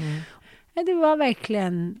övrigt. Det var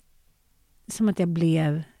verkligen som att jag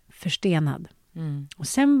blev förstenad. Och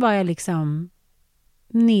sen var jag liksom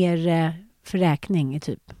nere för räkning i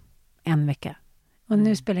typ 1 vecka. Och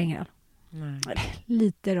nu spelar det ingen roll.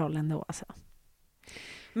 Lite roll ändå alltså.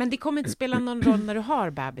 Men det kommer inte spela någon roll när du har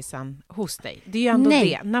bebisen hos dig. Det är ju ändå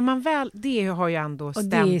det. När man väl, det har ju ändå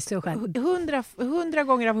stämt. Och det är så skönt. 100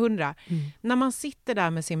 gånger av 100. När man sitter där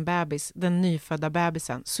med sin bebis, den nyfödda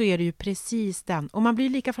bebisen, så är det ju precis den. Och man blir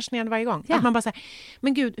lika fascinerad varje gång. Ja. Att man bara säger,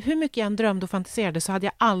 men gud, hur mycket jag än drömde och fantiserade så hade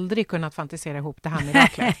jag aldrig kunnat fantisera ihop det här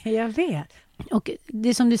miraklet. Jag vet. Och det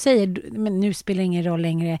är som du säger, men nu spelar det ingen roll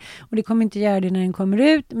längre. Och det kommer inte göra det när den kommer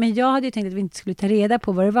ut. Men jag hade ju tänkt att vi inte skulle ta reda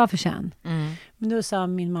på vad det var för kön. Men då sa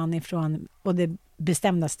min man ifrån, och det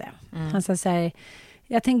bestämdaste. Han sa så här,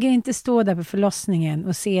 jag tänker inte stå där på förlossningen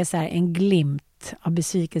och se så här en glimt av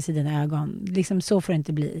besvikelse i dina ögon. Liksom så får det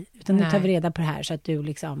inte bli. Utan nu tar vi reda på det här så att du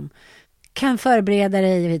liksom kan förbereda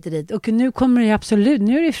dig hit och dit. Och nu kommer det absolut,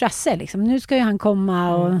 nu är det Frasse liksom. Nu ska ju han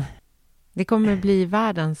komma och... Det kommer bli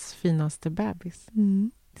världens finaste bebis.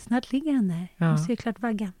 Snart ligger han där. Jag måste ju klart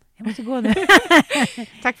vaggan. Jag måste gå nu.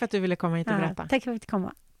 Tack för att du ville komma hit och berätta. Tack för att jag fick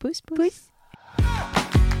komma. Puss, puss. Puss.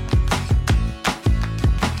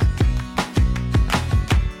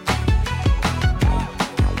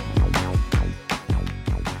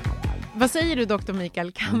 Vad säger du, doktor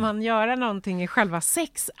Mikael? Kan man göra någonting i själva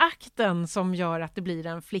sexakten som gör att det blir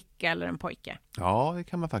en flicka eller en pojke? Ja, det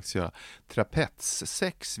kan man faktiskt göra.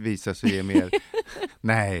 Trapetssex visar sig ge mer...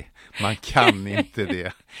 Nej, man kan inte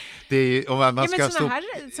det. Det är, om man ska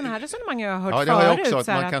såna här resonemang jag har hört förut. Ja, det har jag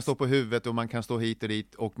också. Att man kan stå på huvudet och man kan stå hit och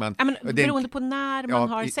dit. Och man, beroende på när man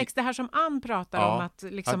har sex. Det här som Ann pratar om, att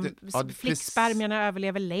liksom, flickspermierna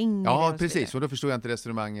överlever längre. Ja, precis. Och då förstår jag inte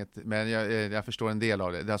resonemanget. Men jag förstår en del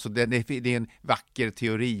av det. Alltså, det är en vacker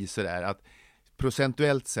teori sådär att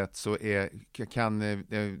procentuellt sett så kan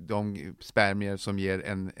de spermier som ger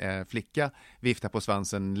en flicka vifta på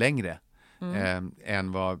svansen längre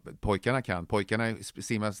än vad pojkarna kan. Pojkarna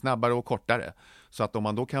simmar snabbare och kortare. Så att om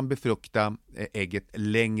man då kan befrukta ägget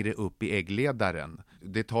längre upp i äggledaren,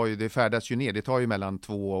 det färdas ju ner, det tar ju mellan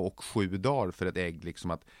 2 och 7 dagar för ett ägg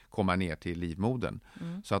liksom att komma ner till livmodern.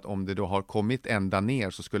 Så att om det då har kommit ända ner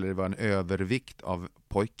så skulle det vara en övervikt av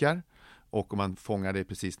pojkar. Och om man fångar det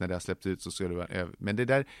precis när det har släppts ut så skulle det vara men det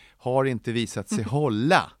där har inte visat sig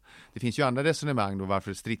hålla. Det finns ju andra resonemang då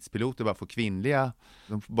varför stridspiloter bara får kvinnliga,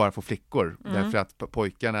 de bara får flickor. Därför att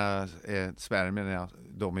pojkarna, spermierna,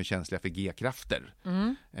 de är känsliga för G-krafter.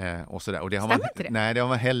 Och sådär. Och det har man, inte det? Nej, det har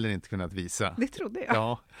man heller inte kunnat visa. Det trodde jag.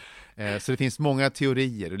 Ja. Så det finns många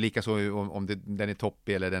teorier. Likaså om den är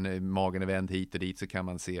toppig eller magen är vänd hit och dit så kan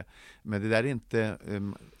man se. Men det där är inte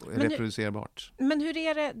reproducerbart. Men hur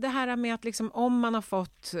är det här med att liksom, om man har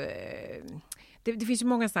fått... Det finns ju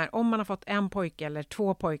många sådana här, om man har fått en pojke eller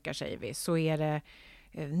 2 pojkar säger vi, så är det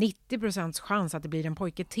 90% chans att det blir en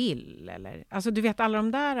pojke till. Eller, alltså du vet alla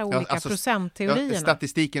de där olika procentteorierna.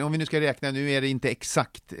 Statistiken, om vi nu ska räkna, nu är det inte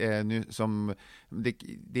exakt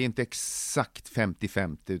det är inte exakt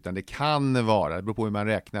 50-50 utan det kan vara, det beror på hur man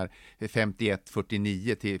räknar,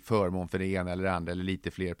 51-49 till förmån för det ena eller andra, eller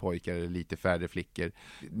lite fler pojkar eller lite färre flickor.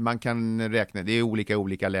 Man kan räkna, det är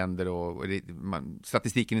olika länder och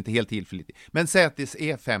statistiken är inte helt tillförlitlig. Men säg att det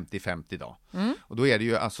är 50-50 då. Och då är det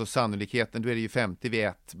ju alltså sannolikheten, då är det ju 50 vid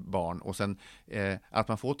ett barn och sen att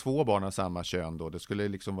man får 2 barn av samma kön då, det skulle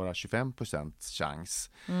liksom vara 25% chans.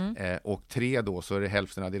 Och 3 då så är det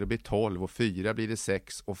hälften av det, då blir 12 och 4 blir det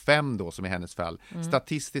 6 och 5 då som i hennes fall.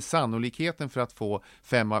 Statistiskt sannolikheten för att få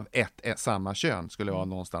 5 av ett samma kön skulle vara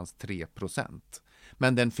någonstans 3%.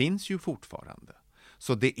 Men den finns ju fortfarande.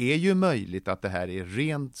 Så det är ju möjligt att det här är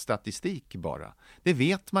ren statistik bara. Det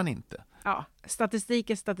vet man inte. Ja, statistik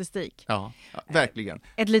är statistik. Ja, verkligen.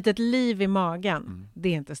 Ett litet liv i magen, det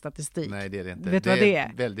är inte statistik. Nej, det är det inte. Vet du vad det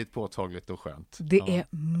är? Väldigt påtagligt och skönt. Det är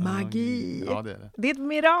magi. Ja, det är det. Det är ett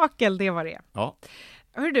mirakel, det var det. Ja.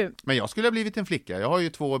 Hör du? Men jag skulle ha blivit en flicka. Jag har ju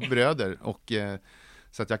 2 bröder och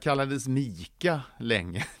Så att jag kallades Mika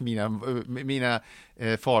länge. Mina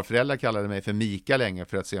farföräldrar kallade mig för Mika länge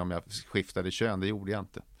för att se om jag skiftade kön. Det gjorde jag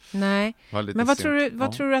inte. Nej, men vad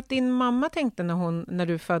tror du att din mamma tänkte när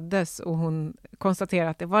du föddes och hon konstaterade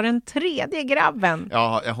att det var den tredje grabben?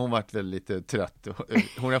 Ja, hon var väl lite trött.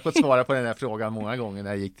 Hon har fått svara på den här frågan många gånger när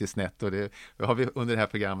jag gick till snett, och det har vi under det här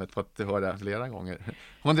programmet fått höra flera gånger.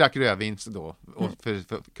 Hon drack rödvin då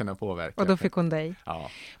för att kunna påverka. Och då fick hon dig. Ja.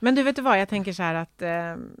 Men du, vet du vad, jag tänker så här att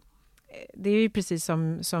det är ju precis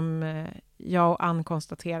som jag och Ann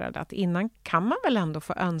konstaterade, att innan kan man väl ändå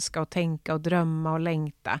få önska och tänka och drömma och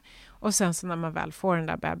längta. Och sen så när man väl får den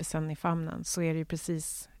där bebisen i famnen så är det ju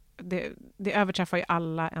precis, det överträffar ju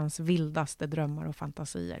alla ens vildaste drömmar och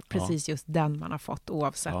fantasier. Precis just den man har fått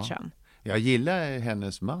oavsett kön. Jag gillar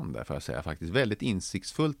hennes man där, får jag säga, faktiskt. Väldigt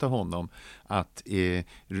insiktsfullt av honom att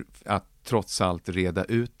trots allt reda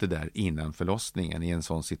ut det där innan förlossningen i en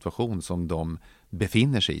sån situation som de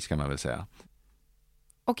befinner sig i, ska man väl säga.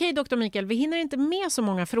 Okej, doktor Mikael, vi hinner inte med så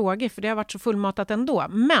många frågor för det har varit så fullmatat ändå.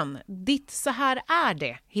 Men ditt så här är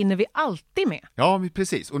det hinner vi alltid med. Ja,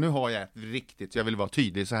 precis. Och nu har jag jag vill vara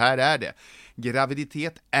tydlig, så här är det.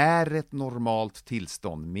 Graviditet är ett normalt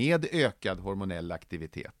tillstånd med ökad hormonell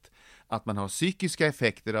aktivitet. Att man har psykiska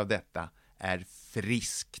effekter av detta är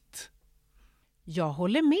friskt. Jag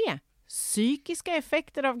håller med. Psykiska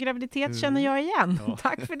effekter av graviditet känner jag igen. Ja.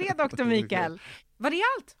 Tack för det, doktor Mikael. Var det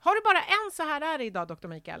allt? Har du bara en så här är det idag, doktor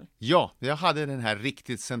Mikael? Ja, jag hade den här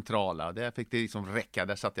riktigt centrala. Där fick det liksom räcka.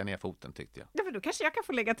 Där satte jag ner foten, tyckte jag. Ja, för då kanske jag kan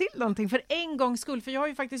få lägga till någonting för en gångs skull. För jag har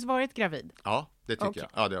ju faktiskt varit gravid. Ja, det tycker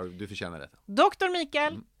jag. Ja, du förtjänar det. Doktor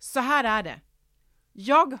Mikael, så här är det.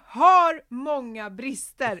 Jag har många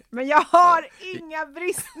brister, men jag har inga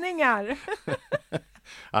bristningar.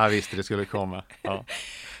 Ja, visst, det skulle komma. Ja.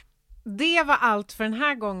 Det var allt för den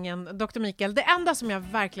här gången, doktor Mikael. Det enda som jag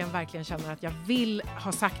verkligen känner att jag vill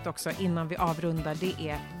ha sagt också innan vi avrundar, det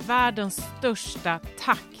är världens största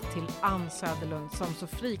tack till Ann Söderlund som så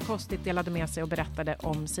frikostigt delade med sig och berättade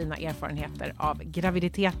om sina erfarenheter av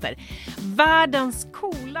graviditeter. Världens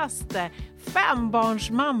coolaste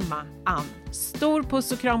 5-barnsmamma, Ann. Stor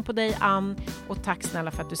puss och kram på dig, Ann, och tack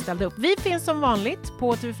snälla för att du ställde upp. Vi finns som vanligt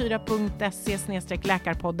på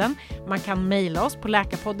tv4.se/läkarpodden. Man kan mejla oss på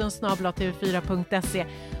läkarpodden@tv4.se,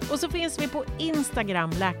 och så finns vi på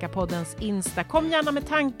Instagram, Läkarpoddens Insta. Kom gärna med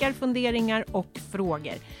tankar, funderingar och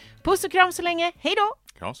frågor. Puss och kram så länge. Hej då!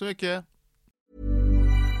 Kram så mycket.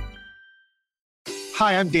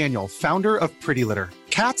 Hi, I'm Daniel, founder of Pretty Litter.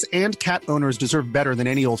 Cats and cat owners deserve better than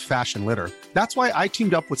any old-fashioned litter. That's why I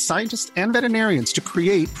teamed up with scientists and veterinarians to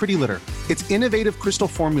create Pretty Litter. Its innovative crystal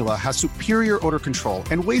formula has superior odor control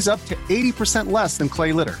and weighs up to 80% less than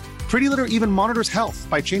clay litter. Pretty Litter even monitors health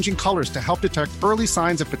by changing colors to help detect early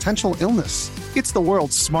signs of potential illness. It's the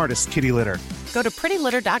world's smartest kitty litter. Go to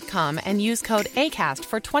prettylitter.com and use code ACAST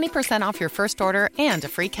for 20% off your first order and a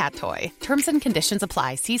free cat toy. Terms and conditions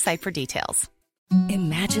apply. See site for details.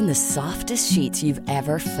 Imagine the softest sheets you've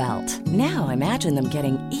ever felt. Now imagine them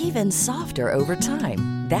getting even softer over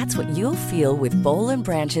time. That's what you'll feel with Boll &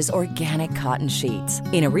 Branch's organic cotton sheets.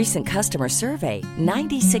 In a recent customer survey,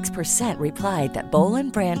 96% replied that Boll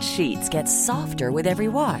 & Branch sheets get softer with every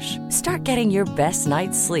wash. Start getting your best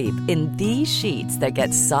night's sleep in these sheets that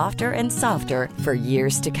get softer and softer for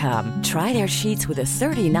years to come. Try their sheets with a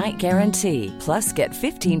 30-night guarantee. Plus, get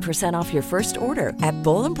 15% off your first order at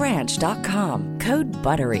bollandbranch.com. Code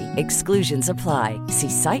BUTTERY. Exclusions apply. See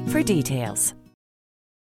site for details.